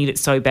just need it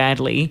so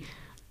badly.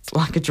 It's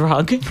like a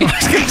drug. I was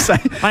going to say,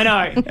 I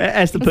know.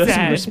 As the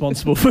person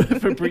responsible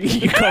for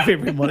bringing you coffee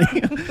every morning.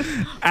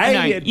 I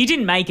know. You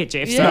didn't make it,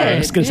 Jeff. So I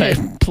was going to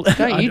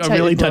say, I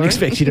really don't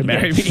expect you to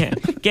marry me. Yeah.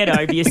 Get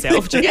over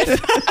yourself, Jeff.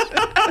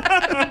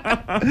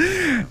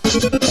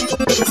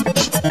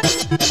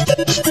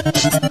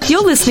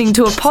 You're listening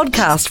to a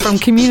podcast from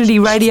Community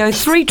Radio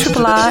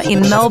 3RRR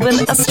in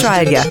Melbourne,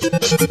 Australia.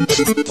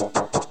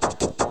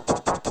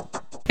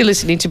 You're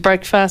listening to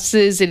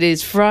Breakfasters. It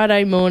is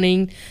Friday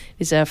morning.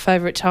 It's our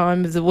favourite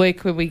time of the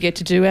week where we get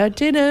to do our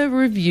dinner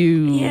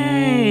review.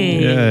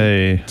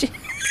 Yay.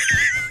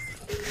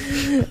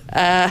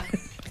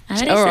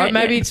 All right,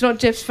 maybe it's not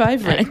Jeff's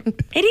favourite.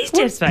 It is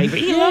Jeff's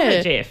favourite. You love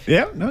it, Jeff.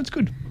 Yeah, no, it's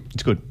good.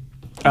 It's good.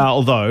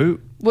 Although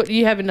What do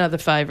you have another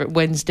favourite?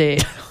 Wednesday.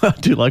 I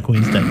do like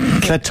Wednesday.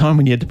 That time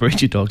when you had to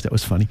breed your dogs, that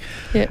was funny.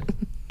 Yeah.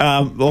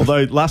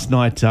 Although last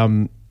night,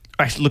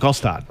 actually, look, I'll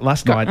start.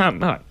 Last night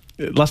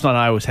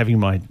I was having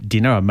my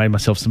dinner. I made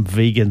myself some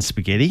vegan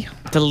spaghetti.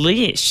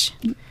 Delish.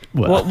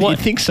 Well, you'd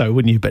think so,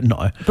 wouldn't you? But no.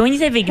 But when you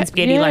say vegan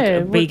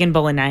spaghetti, vegan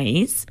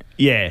bolognese.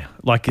 Yeah,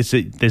 like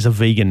there's a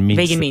vegan mince.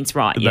 Vegan mince,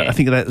 right, yeah. I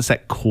think that's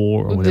that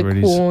core or whatever it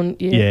is. Corn,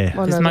 yeah.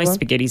 Because most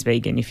spaghetti's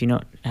vegan if you're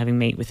not having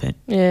meat with it.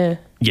 Yeah.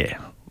 Yeah.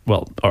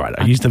 Well, all right,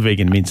 I used the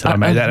vegan mince that I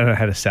made that and I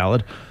had a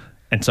salad.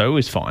 And so it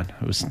was fine.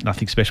 It was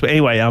nothing special. But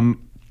anyway,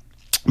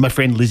 my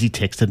friend Lizzie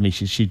texted me.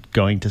 She's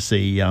going to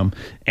see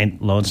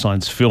Ant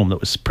Lowenstein's film that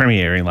was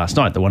premiering last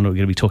night, the one we're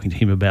going to be talking to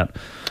him about.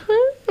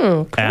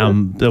 Oh, cool.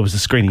 There was a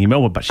screening in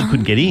Melbourne, but she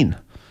couldn't get in.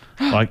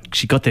 Like,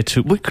 she got there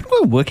too. We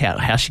couldn't work out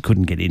how she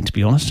couldn't get in, to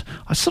be honest.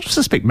 I sort of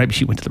suspect maybe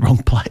she went to the wrong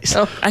place.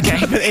 Oh, okay.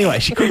 But anyway,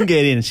 she couldn't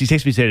get in. And she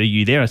texted me and said, "Are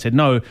you there?" I said,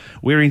 "No,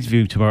 we're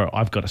interviewing tomorrow.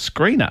 I've got a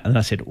screener." And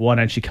I said, "Why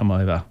don't you come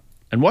over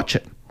and watch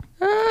it?"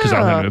 Because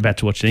I'm about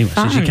to watch it anyway.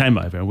 Fun. So she came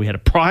over and we had a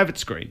private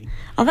screening.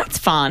 Oh, that's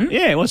fun.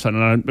 Yeah, it was fun.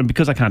 And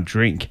because I can't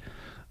drink,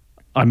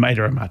 I made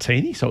her a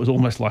martini. So it was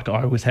almost like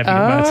I was having a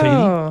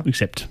martini,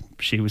 except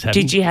she was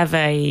having... Did you have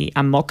a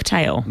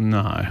mocktail? No,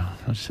 I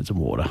just had some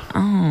water.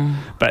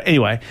 Oh. But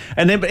anyway,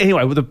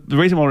 the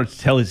reason I wanted to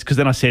tell is because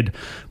then I said,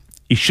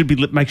 you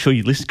should make sure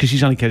you listen, because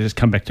she's only just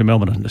come back to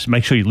Melbourne, and just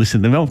make sure you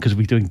listen to Melbourne because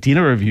we're doing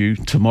dinner review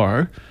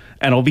tomorrow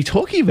and I'll be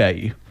talking about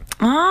you.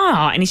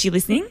 Oh, and is she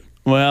listening?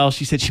 Well,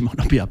 she said she might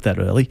not be up that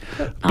early,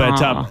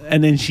 but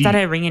and then she... Is that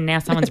her ringing now?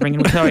 Someone's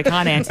ringing. Sorry, I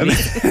can't answer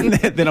this. And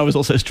then I was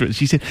also struggling.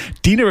 She said,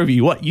 "Dinner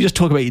review? What? You just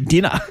talk about your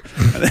dinner?"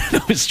 And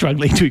then I was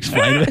struggling to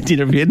explain about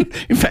dinner review.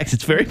 In fact,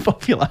 it's very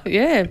popular.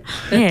 Yeah.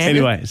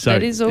 Anyway, so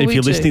if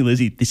you're listening,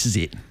 Lizzie, this is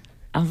it.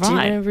 All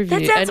right. Dinner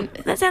review.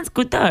 That sounds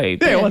good though.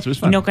 Yeah, it was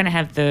fun. You're not going to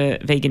have the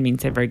vegan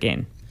mince ever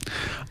again.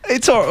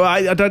 It's all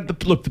right. I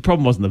don't look. The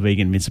problem wasn't the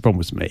vegan mince. The problem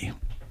was me.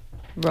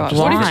 Right.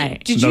 Why?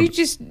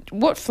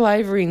 What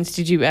flavourings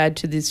did you add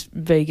to this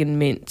vegan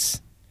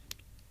mince?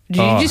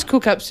 Did you just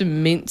cook up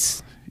some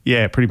mince?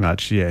 Yeah, pretty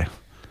much, yeah.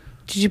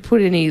 Did you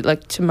put any,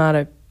 like,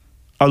 tomato?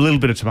 A little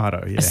bit of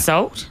tomato, yeah. A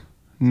salt?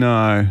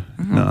 No.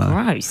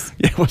 Gross.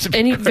 Yeah, it wasn't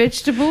any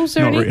vegetables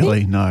or anything? Not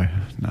really, no.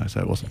 No, so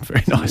it wasn't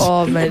very nice.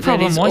 Oh, mate,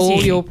 that is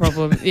all your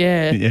problem.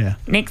 Yeah. Yeah.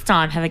 Next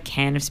time, have a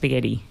can of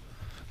spaghetti.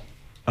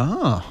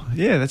 Oh,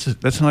 yeah, that's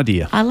an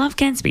idea. I love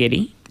canned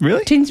spaghetti.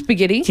 Really? Tin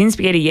spaghetti? Tin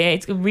spaghetti, yeah.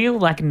 It's a real,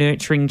 like,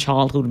 nurturing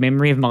childhood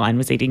memory of mine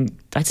was eating.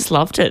 I just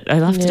loved it. I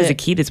loved it as a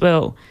kid as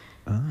well.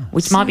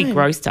 Which might be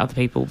gross to other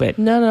people, but...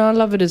 No, I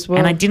love it as well.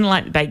 And I didn't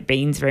like baked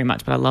beans very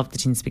much, but I loved the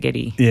tin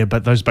spaghetti. Yeah,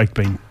 but those baked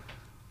bean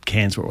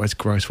cans were always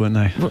gross, weren't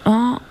they? Well,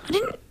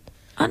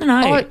 I don't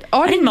know.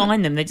 I didn't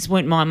mind them. They just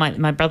weren't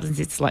my brothers and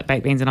sisters like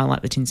baked beans and I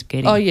like the tin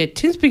spaghetti. Oh, yeah.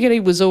 Tin spaghetti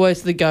was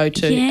always the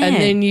go-to. Yeah. And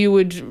then you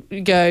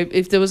would go,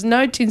 if there was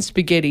no tin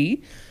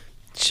spaghetti,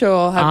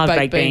 sure, I'll have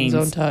baked beans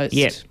on toast.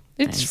 Yep.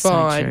 It's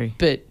fine, so true.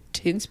 but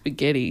tin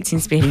spaghetti. Tin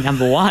spaghetti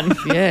number one.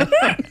 Yeah.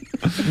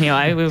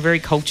 Anyway, we're very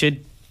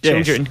cultured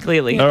children,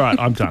 clearly. All right,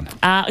 I'm done.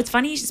 It's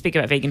funny you should speak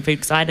about vegan food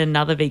because I had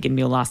another vegan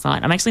meal last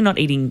night. I'm actually not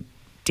eating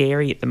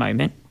dairy at the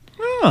moment.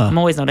 I'm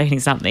always not eating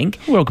something.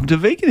 Welcome to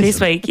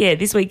veganism.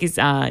 This week is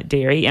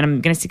dairy, and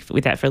I'm going to stick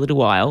with that for a little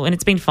while. And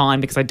it's been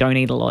fine because I don't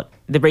eat a lot.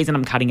 The reason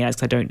I'm cutting it is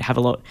because I don't have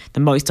a lot. The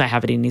most I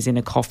have it in is in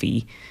a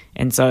coffee,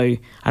 and so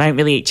I don't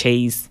really eat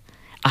cheese.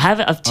 I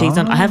have cheese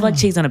on. I have like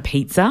cheese on a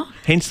pizza.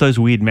 Hence those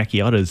weird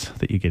macchiatos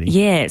that you're getting.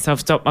 Yeah, so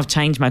I've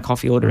changed my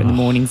coffee order in the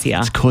mornings here.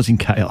 It's causing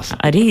chaos.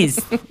 It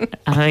is.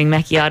 I'm having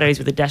macchiatos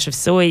with a dash of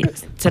soy.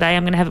 Today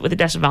I'm going to have it with a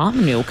dash of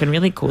almond milk and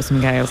really cause some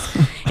chaos.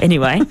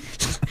 Anyway,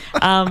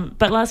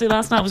 but last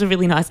night was a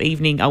really nice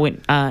evening. I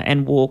went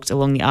and walked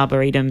along the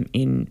Arboretum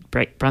in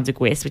Brunswick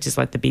West, which is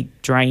like the big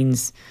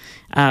drains,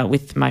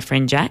 with my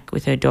friend Jack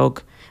with her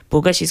dog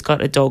Booger. She's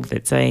got a dog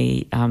that's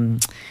like an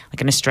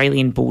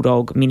Australian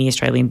bulldog, mini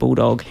Australian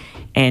bulldog,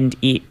 and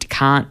it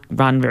can't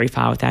run very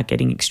far without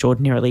getting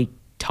extraordinarily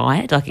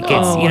tired. Like it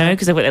gets,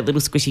 because they've got that little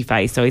squishy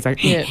face. So he's like,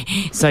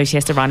 so she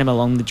has to run him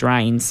along the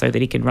drains so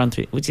that he can run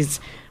through, which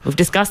is, we've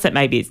discussed that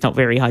maybe it's not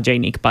very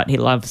hygienic, but he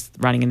loves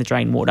running in the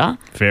drain water.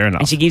 Fair enough.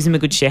 And she gives him a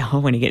good shower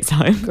when he gets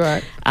home.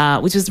 Great.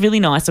 Which was really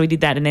nice. So we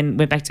did that and then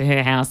went back to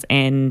her house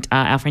and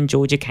our friend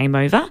Georgia came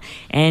over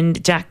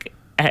and Jack,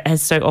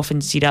 as so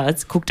often she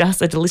does, cooked us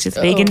a delicious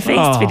vegan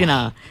feast for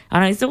dinner. I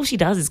know, it's all she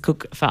does is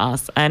cook for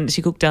us. And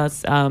she cooked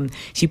us,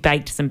 she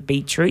baked some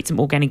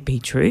organic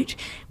beetroot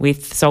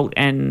with salt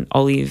and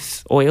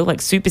olive oil,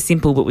 like super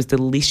simple but was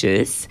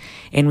delicious.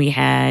 And we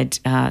had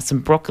some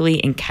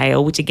broccoli and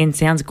kale, which again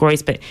sounds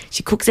gross, but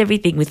she cooks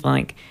everything with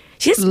like,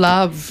 she just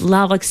love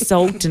like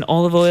salt and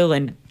olive oil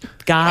and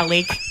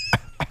garlic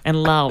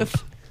and love.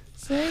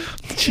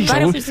 Jeez,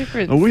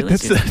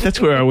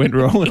 that's where I went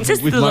wrong with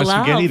my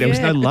spaghetti. There was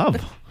no love.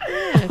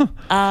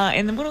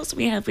 And then what else do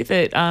we have with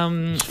it?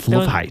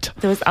 Full of hate.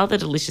 There was other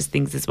delicious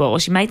things as well.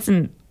 She made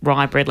some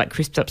rye bread, like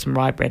crisped up some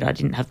rye bread. I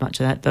didn't have much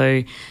of that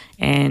though.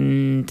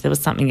 And there was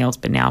something else,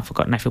 but now I've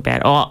forgotten. I feel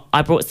bad. Oh,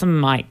 I brought some of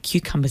my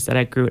cucumbers that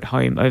I grew at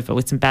home over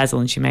with some basil,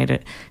 and she made a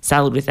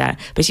salad with that.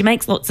 But she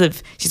makes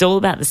she's all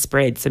about the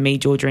spread. So me,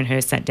 Georgia and her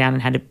sat down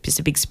and had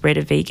just a big spread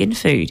of vegan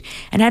food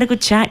and had a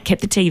good chat,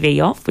 kept the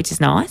TV off, which is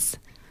nice.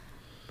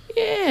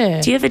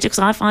 Yeah. Do you ever, because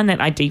I find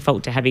that I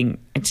default to having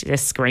a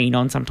screen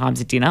on sometimes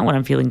at dinner when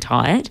I'm feeling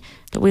tired,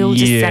 but we all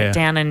just sat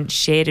down and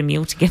shared a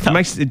meal together.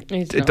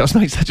 It does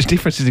make such a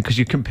difference, isn't it? Because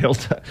you're compelled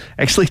to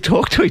actually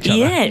talk to each other.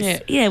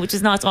 Yes, yeah, which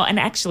is nice. Oh, and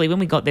actually, when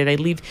we got there,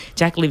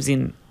 Jack lives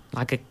in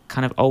like a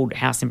kind of old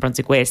house in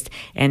Brunswick West,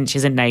 and she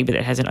has a neighbour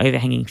that has an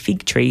overhanging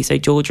fig tree. So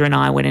Georgia and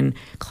I went and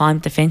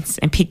climbed the fence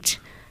and picked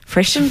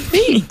fresh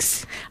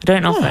figs. I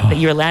don't know that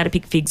you're allowed to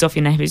pick figs off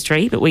your neighbour's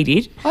tree, but we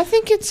did. I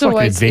think it's like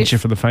always an adventure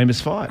for the famous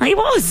five. It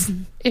was.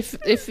 If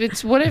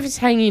it's whatever's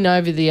hanging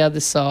over the other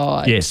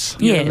side. Yes.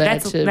 Yeah,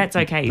 that's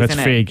okay, isn't it?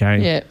 That's fair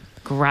game. Yeah.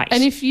 Great.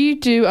 And if you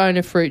do own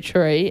a fruit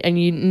tree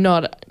and you're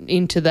not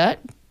into that,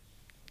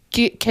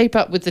 keep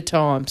up with the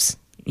times.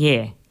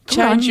 Yeah.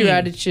 Change your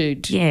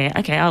attitude. Yeah,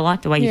 okay, I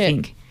like the way you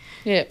think.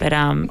 Yeah. But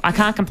I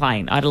can't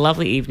complain. I had a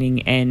lovely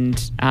evening,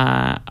 and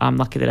I'm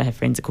lucky that I have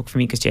friends that cook for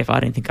me because, Jeff, I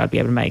don't think I'd be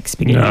able to make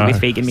spaghetti with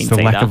vegan mince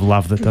either. It's the lack of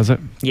love that does it.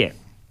 Yeah.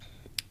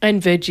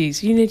 And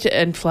veggies. You need to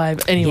add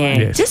flavour. Anyway. Yeah,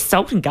 yes. Just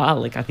salt and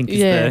garlic, I think, is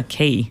the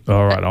key.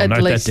 All right, I'll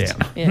note that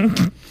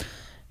down.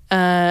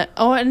 Yeah.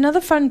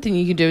 Another fun thing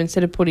you could do,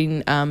 instead of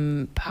putting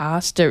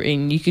pasta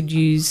in, you could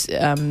use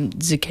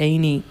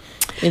zucchini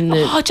in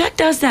the... Oh, Jack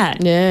does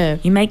that. Yeah.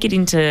 You make it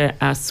into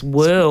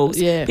swirls.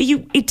 Yeah. But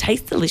it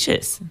tastes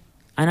delicious.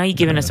 I know you're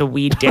giving us a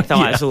weird death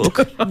eyes look.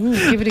 Give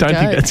it a go.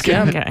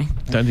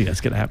 Don't think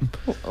that's going to happen.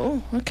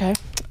 Oh, okay.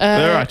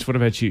 All right, what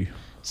about you?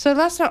 So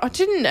last night, I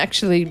didn't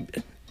actually...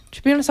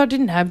 To be honest, I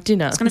didn't have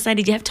dinner. I was going to say,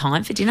 did you have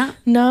time for dinner?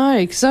 No,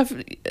 because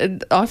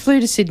I flew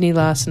to Sydney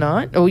last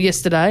night, or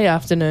yesterday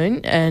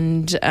afternoon,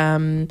 and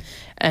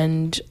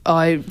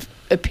I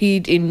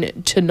appeared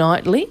in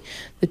Tonightly,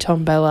 with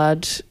Tom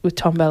Ballard.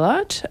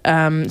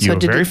 You were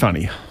very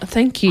funny.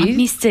 Thank you. I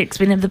missed it because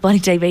we didn't have the bloody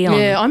TV on.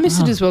 Yeah, I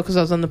missed it as well because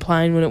I was on the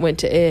plane when it went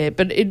to air.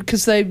 But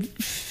because they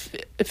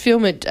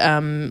film it,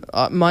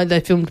 they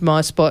filmed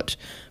my spot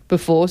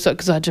before, so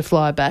because I had to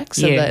fly back,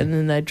 and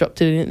then they dropped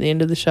it in at the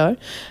end of the show.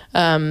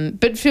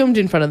 But filmed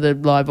in front of the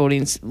live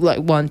audience, like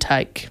one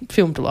take,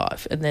 filmed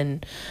live, and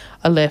then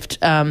I left.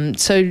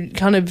 So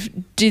kind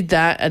of did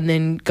that, and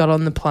then got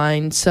on the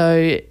plane.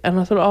 And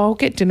I thought, I'll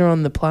get dinner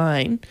on the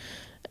plane,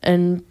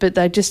 but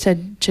they just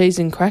had cheese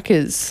and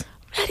crackers.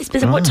 That is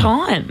bizarre. What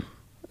time?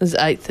 It was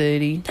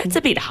 8:30. That's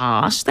a bit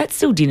harsh. That's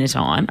still dinner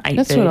time. 8:30.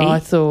 That's what I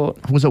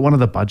thought. Was it one of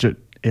the budget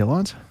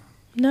airlines?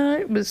 No,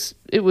 it was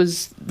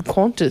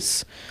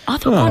Qantas. I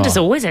thought Qantas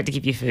always had to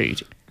give you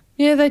food.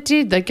 Yeah, they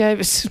did. They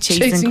gave us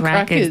cheese and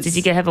crackers.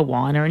 Did you have a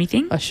wine or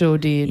anything? I sure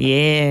did.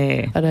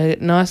 Yeah. I had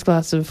a nice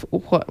glass of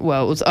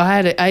I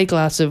had a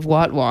glass of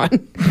white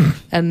wine,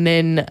 and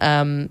then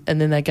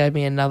they gave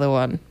me another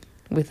one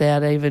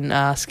without even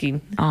asking.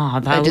 Oh,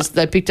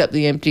 they picked up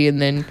the empty,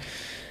 and then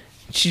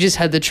she just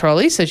had the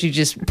trolley, so she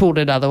just pulled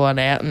another one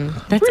out and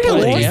that's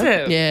really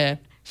awesome. Yeah.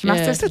 She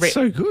must have that's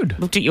so good.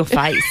 Looked at your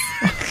face.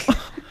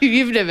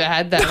 You've never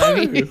had that,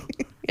 have you?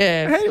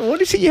 Yeah. Hey,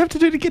 what is it you have to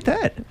do to get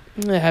that?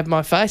 I have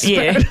my face.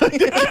 Yeah.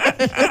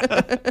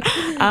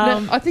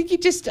 No, I think you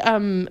just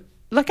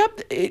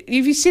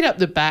if you sit up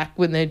the back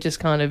when they're just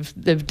kind of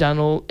they've done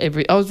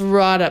I was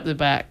right up the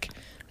back.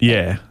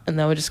 Yeah. And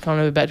they were just kind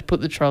of about to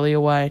put the trolley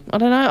away. I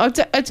don't know.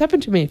 It's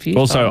happened to me a few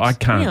times. Also, I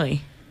can't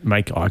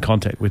make eye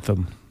contact with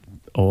them.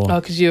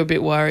 Because you're a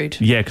bit worried.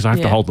 Yeah, because I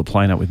have to hold the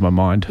plane up with my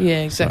mind.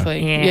 Yeah,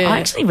 exactly. So. Yeah. I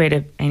actually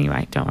read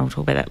anyway, I'll talk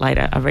about that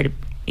later. I read an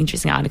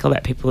interesting article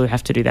about people who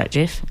have to do that,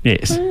 Jeff.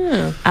 Yes.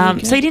 Oh,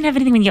 so you didn't have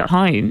anything when you got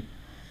home?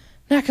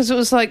 No, because it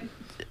was like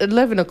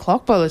 11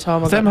 o'clock by the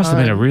time I got home. That must have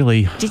been a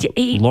really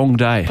long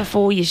day.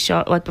 Before you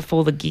shot, like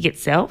before the gig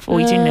itself, or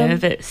were you too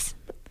nervous?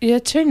 Yeah,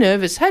 too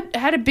nervous.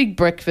 Had a big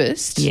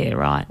breakfast. Yeah,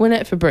 right. Went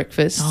out for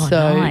breakfast. Oh,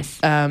 nice.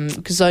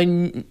 Because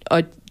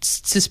I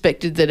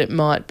suspected that it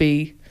might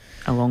be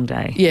a long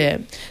day. Yeah.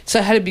 So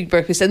I had a big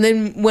breakfast, and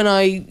then when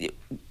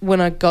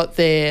I got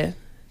there,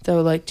 they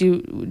were like, "Do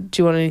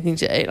you want anything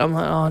to eat?" I'm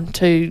like, "Oh, I'm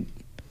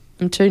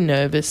too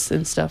nervous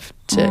and stuff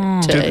to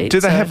eat."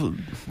 Do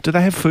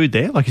they have food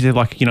there? Like, is there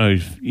like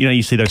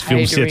you see those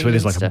film sets where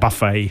there's like a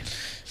buffet,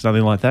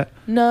 something like that?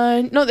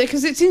 No, not there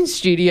because it's in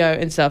studio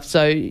and stuff.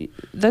 So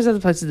those other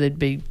places there'd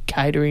be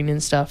catering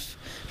and stuff,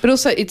 but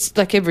also it's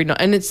like every night,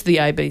 and it's the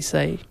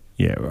ABC.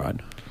 Yeah, right.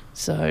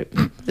 So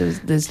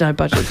there's no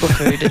budget for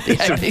food at the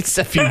ABC.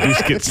 A few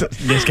biscuits,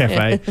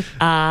 Nescafe.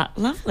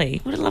 Lovely.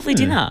 What a lovely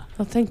dinner.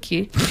 Oh, thank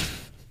you.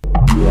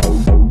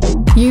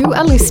 You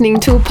are listening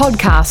to a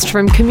podcast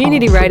from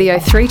Community Radio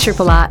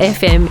 3RRR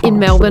FM in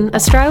Melbourne,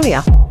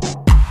 Australia.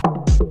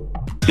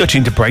 You're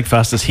tuned to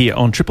Breakfasters here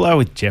on Triple R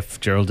with Jeff,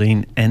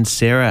 Geraldine and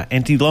Sarah.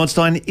 Anthony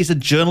Lowenstein is a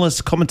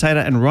journalist, commentator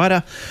and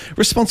writer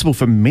responsible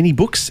for many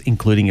books,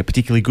 including a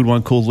particularly good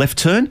one called Left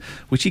Turn,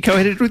 which he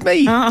co-edited with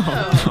me.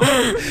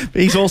 Oh.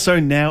 But he's also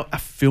now a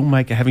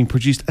filmmaker, having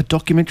produced a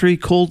documentary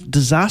called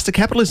Disaster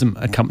Capitalism,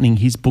 accompanying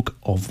his book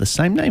of the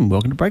same name.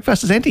 Welcome to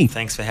Breakfasters, Anthony.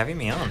 Thanks for having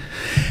me on.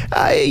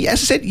 As I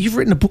said, you've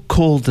written a book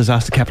called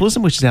Disaster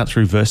Capitalism, which is out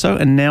through Verso,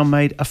 and now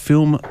made a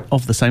film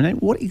of the same name.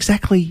 What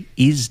exactly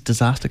is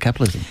disaster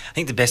capitalism? I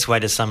think the best way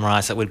to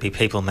summarise it would be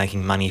people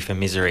making money for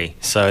misery.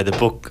 So the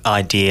book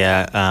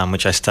idea,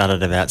 which I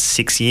started about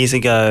 6 years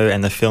ago,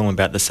 and the film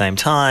about the same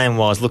time,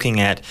 was looking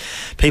at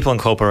people and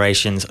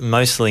corporations,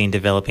 mostly in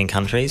developing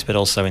countries, but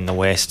also in the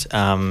West,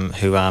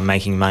 who are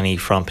making money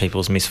from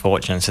people's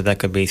misfortune. So that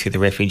could be through the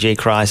refugee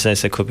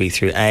crisis, it could be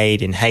through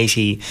aid in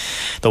Haiti,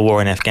 the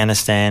war in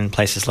Afghanistan,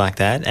 places like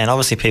that. And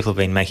obviously people have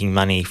been making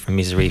money from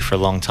misery for a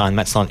long time.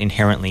 That's not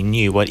inherently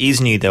new. What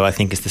is new, though, I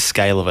think, is the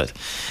scale of it,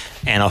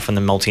 and often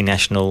the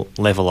multinational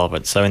level of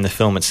it. So in the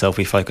film itself,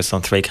 we focus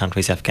on 3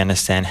 countries,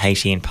 Afghanistan,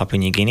 Haiti and Papua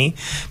New Guinea.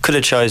 Could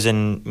have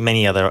chosen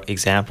many other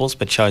examples,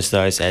 but chose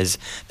those as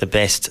the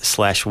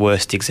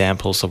best/worst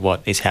examples of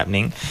what is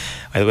happening,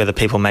 whether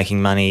people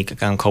making money,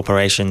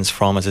 corporations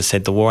from, as I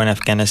said, the war in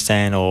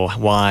Afghanistan, or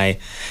why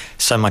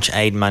so much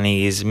aid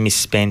money is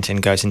misspent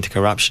and goes into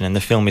corruption. And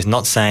the film is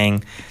not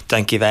saying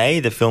don't give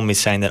aid. The film is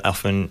saying that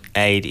often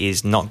aid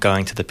is not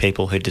going to the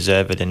people who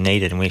deserve it and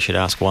need it, and we should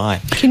ask why.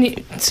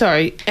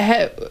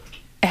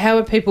 How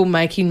are people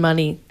making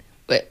money?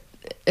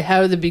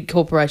 How are the big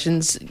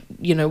corporations,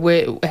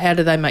 how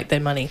do they make their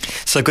money?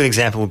 So a good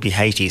example would be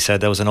Haiti. So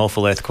there was an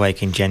awful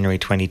earthquake in January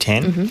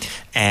 2010,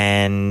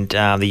 and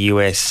the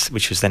US,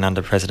 which was then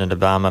under President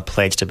Obama,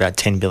 pledged about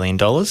 $10 billion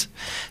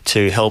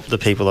to help the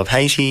people of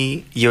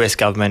Haiti. US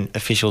government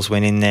officials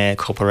went in there,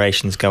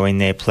 corporations go in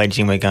there,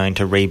 pledging we're going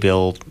to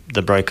rebuild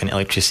the broken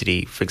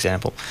electricity, for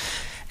example.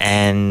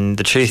 And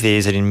the truth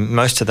is that in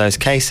most of those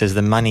cases,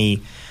 the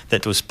money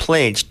that was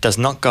pledged does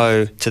not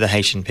go to the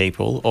Haitian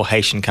people or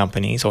Haitian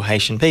companies or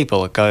Haitian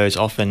people. It goes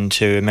often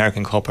to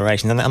American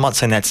corporations. And I'm not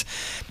saying that's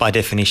by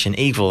definition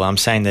evil. I'm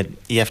saying that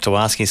you have to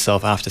ask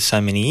yourself, after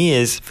so many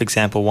years, for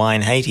example, why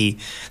in Haiti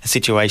the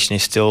situation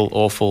is still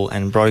awful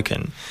and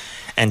broken.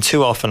 And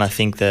too often I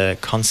think the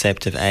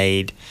concept of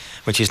aid,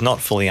 which is not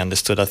fully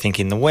understood, I think,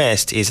 in the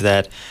West, is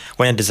that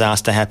when a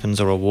disaster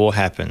happens or a war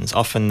happens,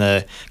 often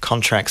the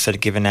contracts that are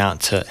given out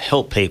to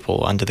help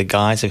people under the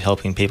guise of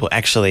helping people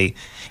actually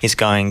is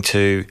going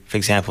to, for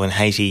example, in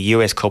Haiti,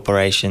 US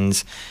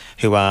corporations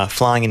who are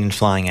flying in and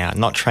flying out,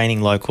 not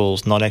training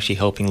locals, not actually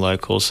helping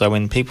locals. So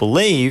when people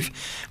leave,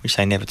 which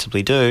they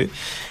inevitably do,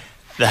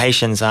 the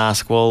Haitians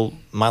ask, well,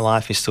 my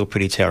life is still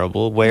pretty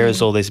terrible. Where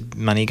is all this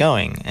money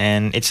going?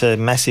 And it's a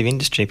massive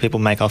industry. People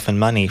make often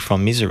money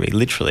from misery,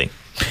 literally.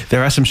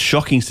 There are some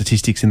shocking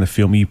statistics in the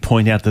film. You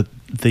point out that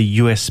the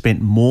US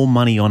spent more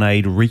money on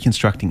aid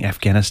reconstructing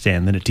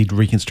Afghanistan than it did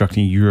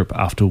reconstructing Europe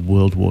after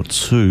World War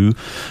II.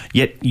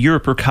 Yet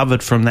Europe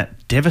recovered from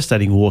that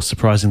devastating war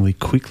surprisingly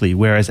quickly,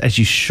 whereas, as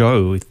you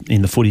show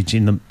in the footage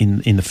in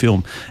the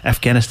film,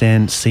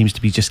 Afghanistan seems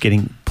to be just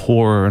getting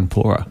poorer and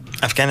poorer.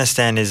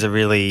 Afghanistan is a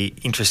really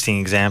interesting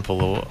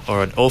example,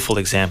 or an awful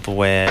example,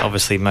 where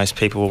obviously most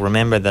people will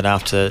remember that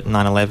after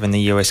 9/11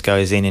 the US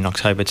goes in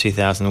October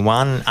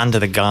 2001 under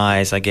the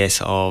guise, I guess,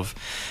 of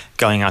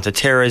going after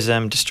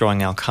terrorism,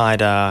 destroying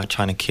Al-Qaeda,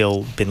 trying to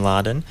kill bin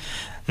Laden,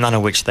 none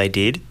of which they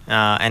did.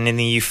 And in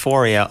the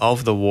euphoria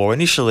of the war,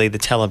 initially the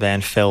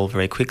Taliban fell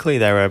very quickly.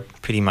 They were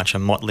pretty much a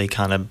motley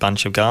kind of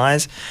bunch of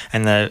guys,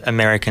 and the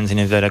Americans, in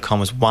inverted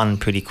commas, won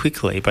pretty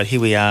quickly. But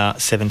here we are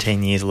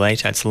 17 years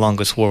later. It's the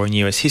longest war in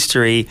US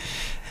history.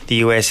 The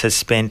US has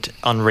spent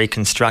on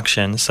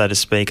reconstruction, so to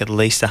speak, at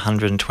least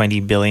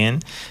 $120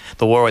 billion.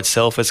 The war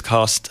itself has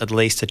cost at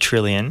least $1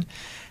 trillion.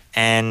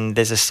 And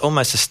there's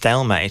almost a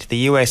stalemate. The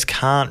US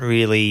can't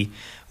really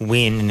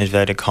win, in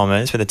inverted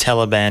commas, but the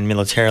Taliban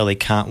militarily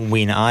can't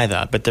win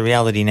either. But the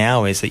reality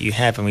now is that you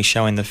have, and we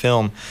show in the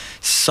film,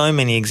 so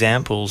many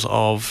examples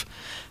of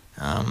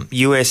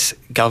US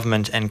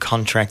government and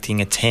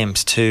contracting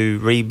attempts to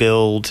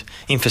rebuild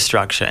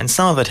infrastructure, and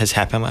some of it has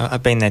happened.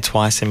 I've been there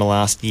twice in the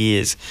last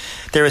years.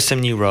 There are some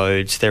new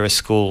roads, there are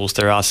schools,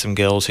 there are some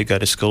girls who go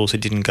to schools who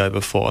didn't go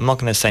before. I'm not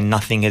going to say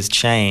nothing has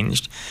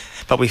changed,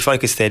 but we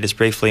focus there just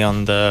briefly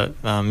on the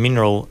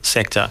mineral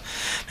sector.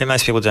 But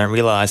most people don't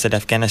realise that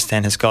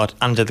Afghanistan has got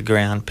under the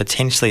ground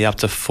potentially up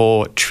to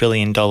 $4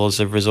 trillion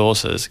of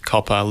resources,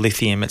 copper,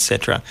 lithium,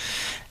 etc.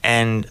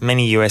 And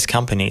many US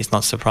companies,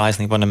 not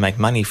surprisingly, want to make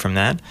money from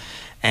that.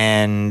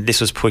 And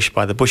this was pushed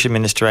by the Bush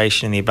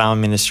administration, the Obama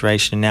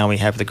administration, and now we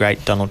have the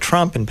great Donald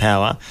Trump in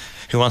power,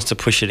 who wants to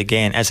push it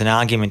again as an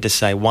argument to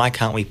say, why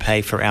can't we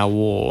pay for our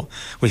war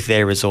with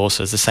their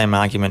resources? The same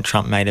argument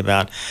Trump made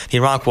about the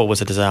Iraq war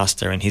was a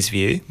disaster in his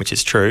view, which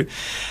is true,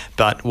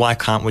 but why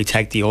can't we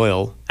take the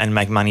oil and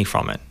make money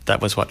from it?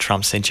 That was what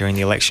Trump said during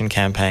the election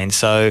campaign.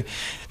 So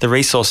the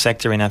resource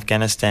sector in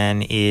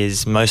Afghanistan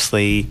is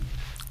mostly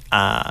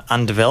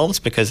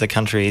undeveloped because the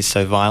country is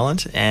so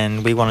violent,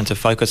 and we wanted to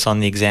focus on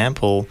the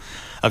example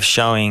of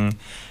showing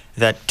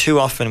that too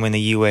often when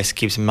the US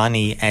gives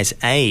money as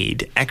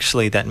aid,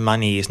 actually that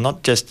money is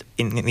not just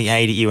in the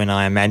aid that you and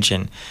I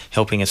imagine,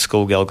 helping a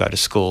schoolgirl go to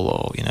school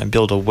or,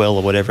 build a well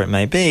or whatever it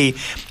may be.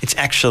 It's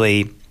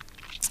actually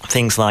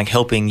things like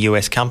helping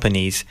US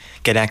companies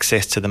get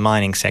access to the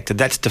mining sector.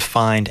 That's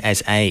defined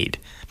as aid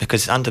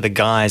because under the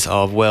guise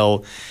of,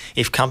 well,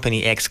 if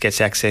company X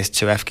gets access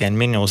to Afghan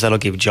minerals, that'll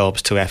give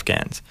jobs to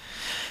Afghans,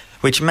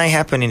 which may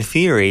happen in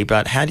theory,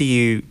 but how do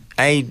you...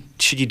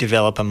 should you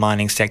develop a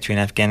mining sector in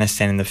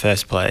Afghanistan in the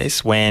first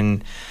place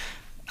when,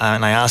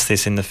 and I asked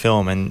this in the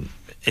film, and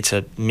it's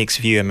a mixed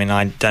view. I mean,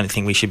 I don't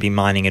think we should be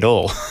mining at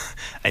all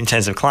in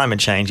terms of climate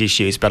change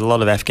issues, but a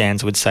lot of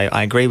Afghans would say,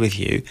 I agree with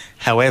you.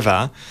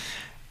 However,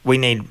 we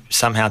need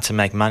somehow to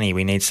make money.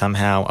 We need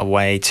somehow a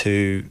way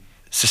to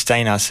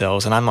sustain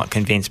ourselves, and I'm not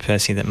convinced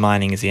personally that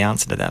mining is the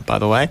answer to that, by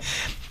the way,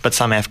 but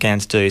some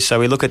Afghans do. So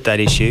we look at that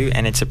issue,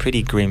 and it's a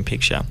pretty grim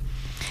picture.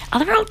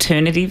 Are there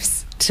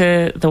alternatives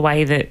to the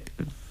way that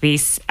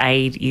this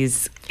aid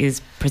is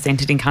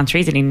presented in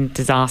countries and in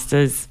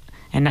disasters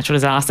and natural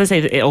disasters,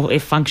 or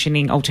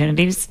functioning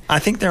alternatives? I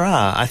think there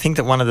are. I think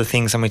that one of the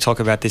things, and we talk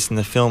about this in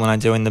the film and I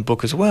do in the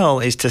book as well,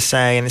 is to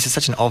say, and this is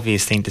such an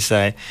obvious thing to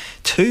say,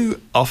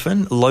 too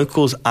often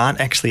locals aren't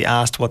actually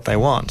asked what they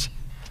want.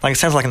 Like, it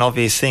sounds like an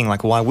obvious thing,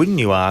 like why wouldn't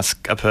you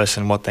ask a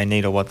person what they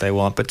need or what they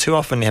want? But too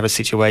often you have a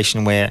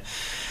situation where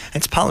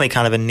it's partly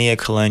kind of a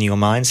neo-colonial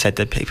mindset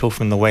that people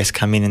from the West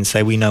come in and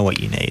say, we know what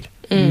you need.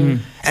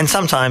 And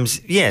sometimes,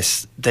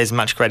 yes, there's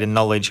much greater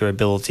knowledge or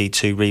ability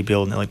to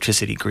rebuild an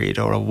electricity grid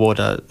or a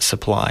water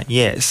supply,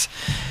 yes,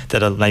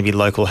 that a maybe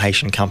local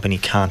Haitian company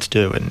can't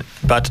do.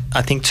 But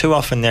I think too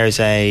often there is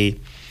a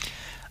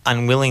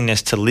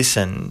unwillingness to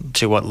listen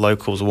to what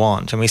locals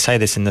want. And we say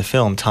this in the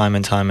film time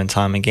and time and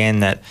time again,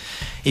 that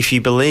if you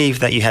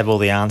believe that you have all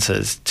the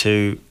answers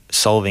to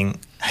solving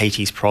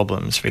Haiti's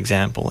problems, for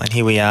example, and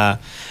here we are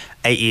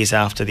 8 years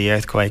after the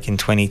earthquake in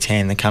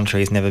 2010, the country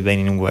has never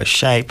been in worse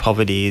shape.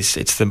 Poverty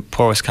it's the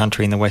poorest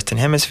country in the Western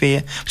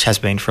Hemisphere, which has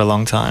been for a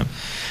long time.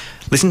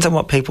 Listen to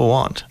what people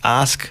want.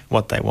 Ask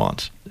what they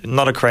want.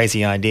 Not a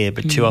crazy idea,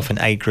 but too often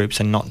aid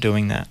groups are not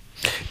doing that.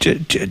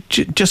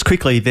 Just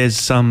quickly, there's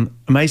some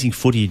amazing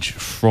footage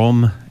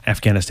from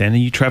Afghanistan,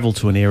 and you travelled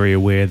to an area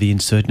where the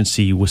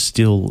insurgency was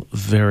still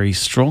very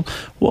strong.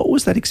 What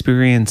was that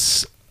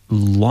experience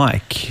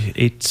like?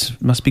 It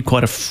must be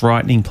quite a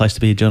frightening place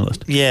to be a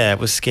journalist. Yeah, it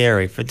was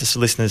scary. For just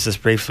listeners,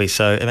 just briefly,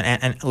 so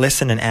and less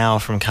than an hour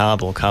from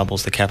Kabul,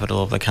 Kabul's the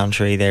capital of the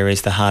country, there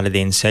is the heart of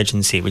the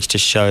insurgency, which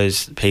just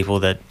shows people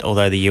that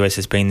although the US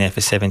has been there for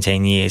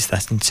 17 years,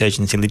 that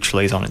insurgency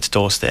literally is on its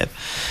doorstep.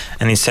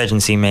 And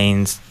insurgency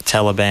means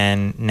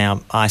Taliban,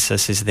 now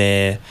ISIS is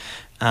there.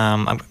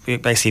 I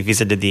basically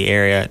visited the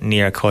area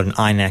near called an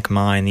Aynak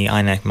mine. The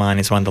Aynak mine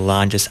is one of the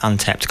largest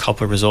untapped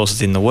copper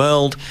resources in the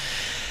world.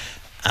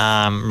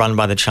 Run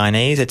by the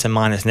Chinese. It's a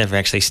mine that's never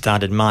actually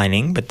started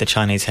mining, but the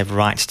Chinese have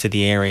rights to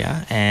the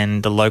area,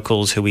 and the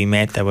locals who we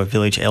met, they were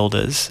village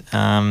elders,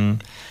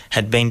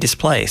 had been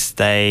displaced.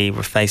 They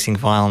were facing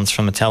violence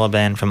from the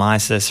Taliban, from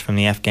ISIS, from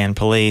the Afghan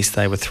police.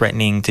 They were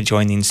threatening to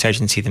join the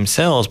insurgency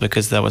themselves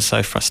because they were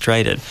so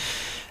frustrated.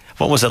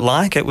 What was it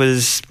like? It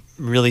was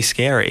really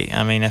scary.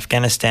 I mean,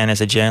 Afghanistan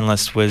as a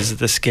journalist was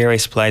the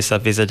scariest place I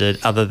visited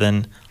other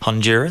than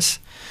Honduras.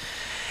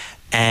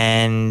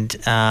 And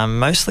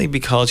mostly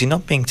because you're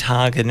not being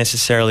targeted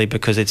necessarily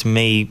because it's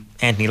me,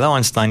 Anthony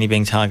Lowenstein, you're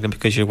being targeted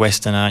because you're a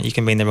Westerner. You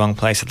can be in the wrong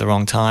place at the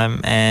wrong time.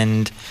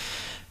 And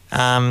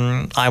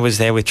I was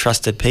there with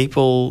trusted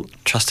people,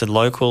 trusted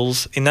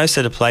locals. In those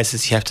sort of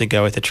places, you have to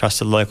go with a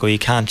trusted local. You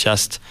can't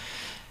just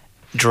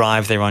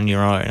drive there on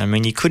your own. I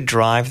mean, you could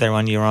drive there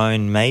on your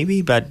own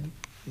maybe, but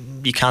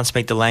you can't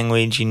speak the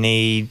language. You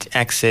need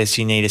access.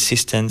 You need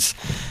assistance.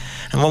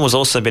 And what was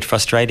also a bit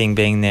frustrating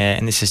being there,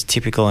 and this is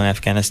typical in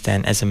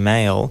Afghanistan as a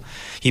male,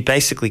 you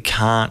basically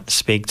can't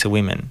speak to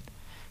women.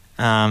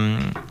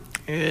 And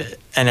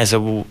as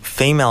a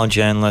female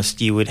journalist,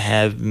 you would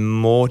have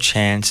more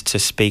chance to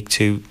speak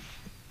to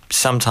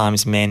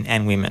sometimes men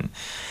and women.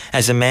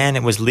 As a man,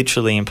 it was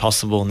literally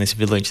impossible in this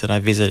village that I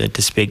visited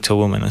to speak to a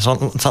woman. It's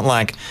not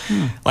like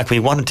we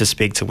wanted to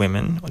speak to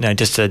women,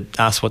 just to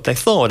ask what they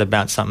thought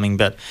about something,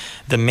 but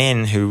the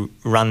men who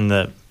run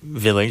the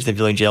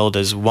village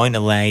elders won't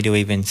allow you to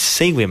even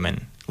see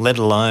women, let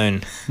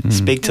alone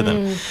speak to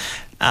them.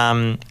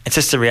 It's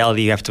just a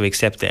reality you have to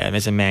accept there. And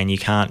as a man, you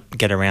can't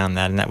get around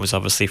that, and that was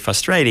obviously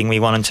frustrating. We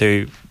wanted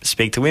to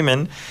speak to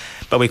women,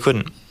 but we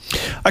couldn't.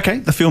 Okay,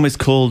 the film is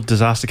called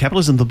Disaster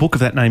Capitalism. The book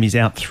of that name is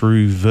out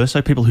through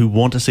Verso. People who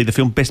want to see the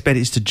film, best bet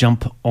is to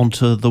jump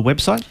onto the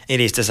website. It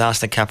is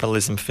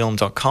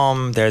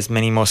disastercapitalismfilm.com. There's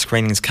many more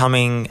screenings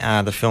coming.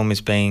 The film is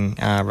being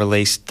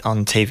released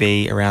on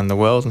TV around the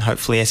world, and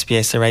hopefully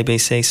SBS or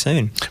ABC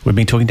soon. We've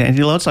been talking to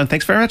Anthony Lowenstein.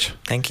 Thanks very much.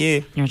 Thank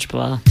you. You're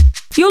Triple R.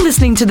 You're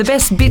listening to the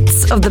best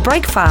bits of the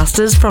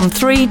Breakfasters from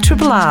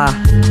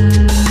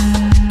 3RRR.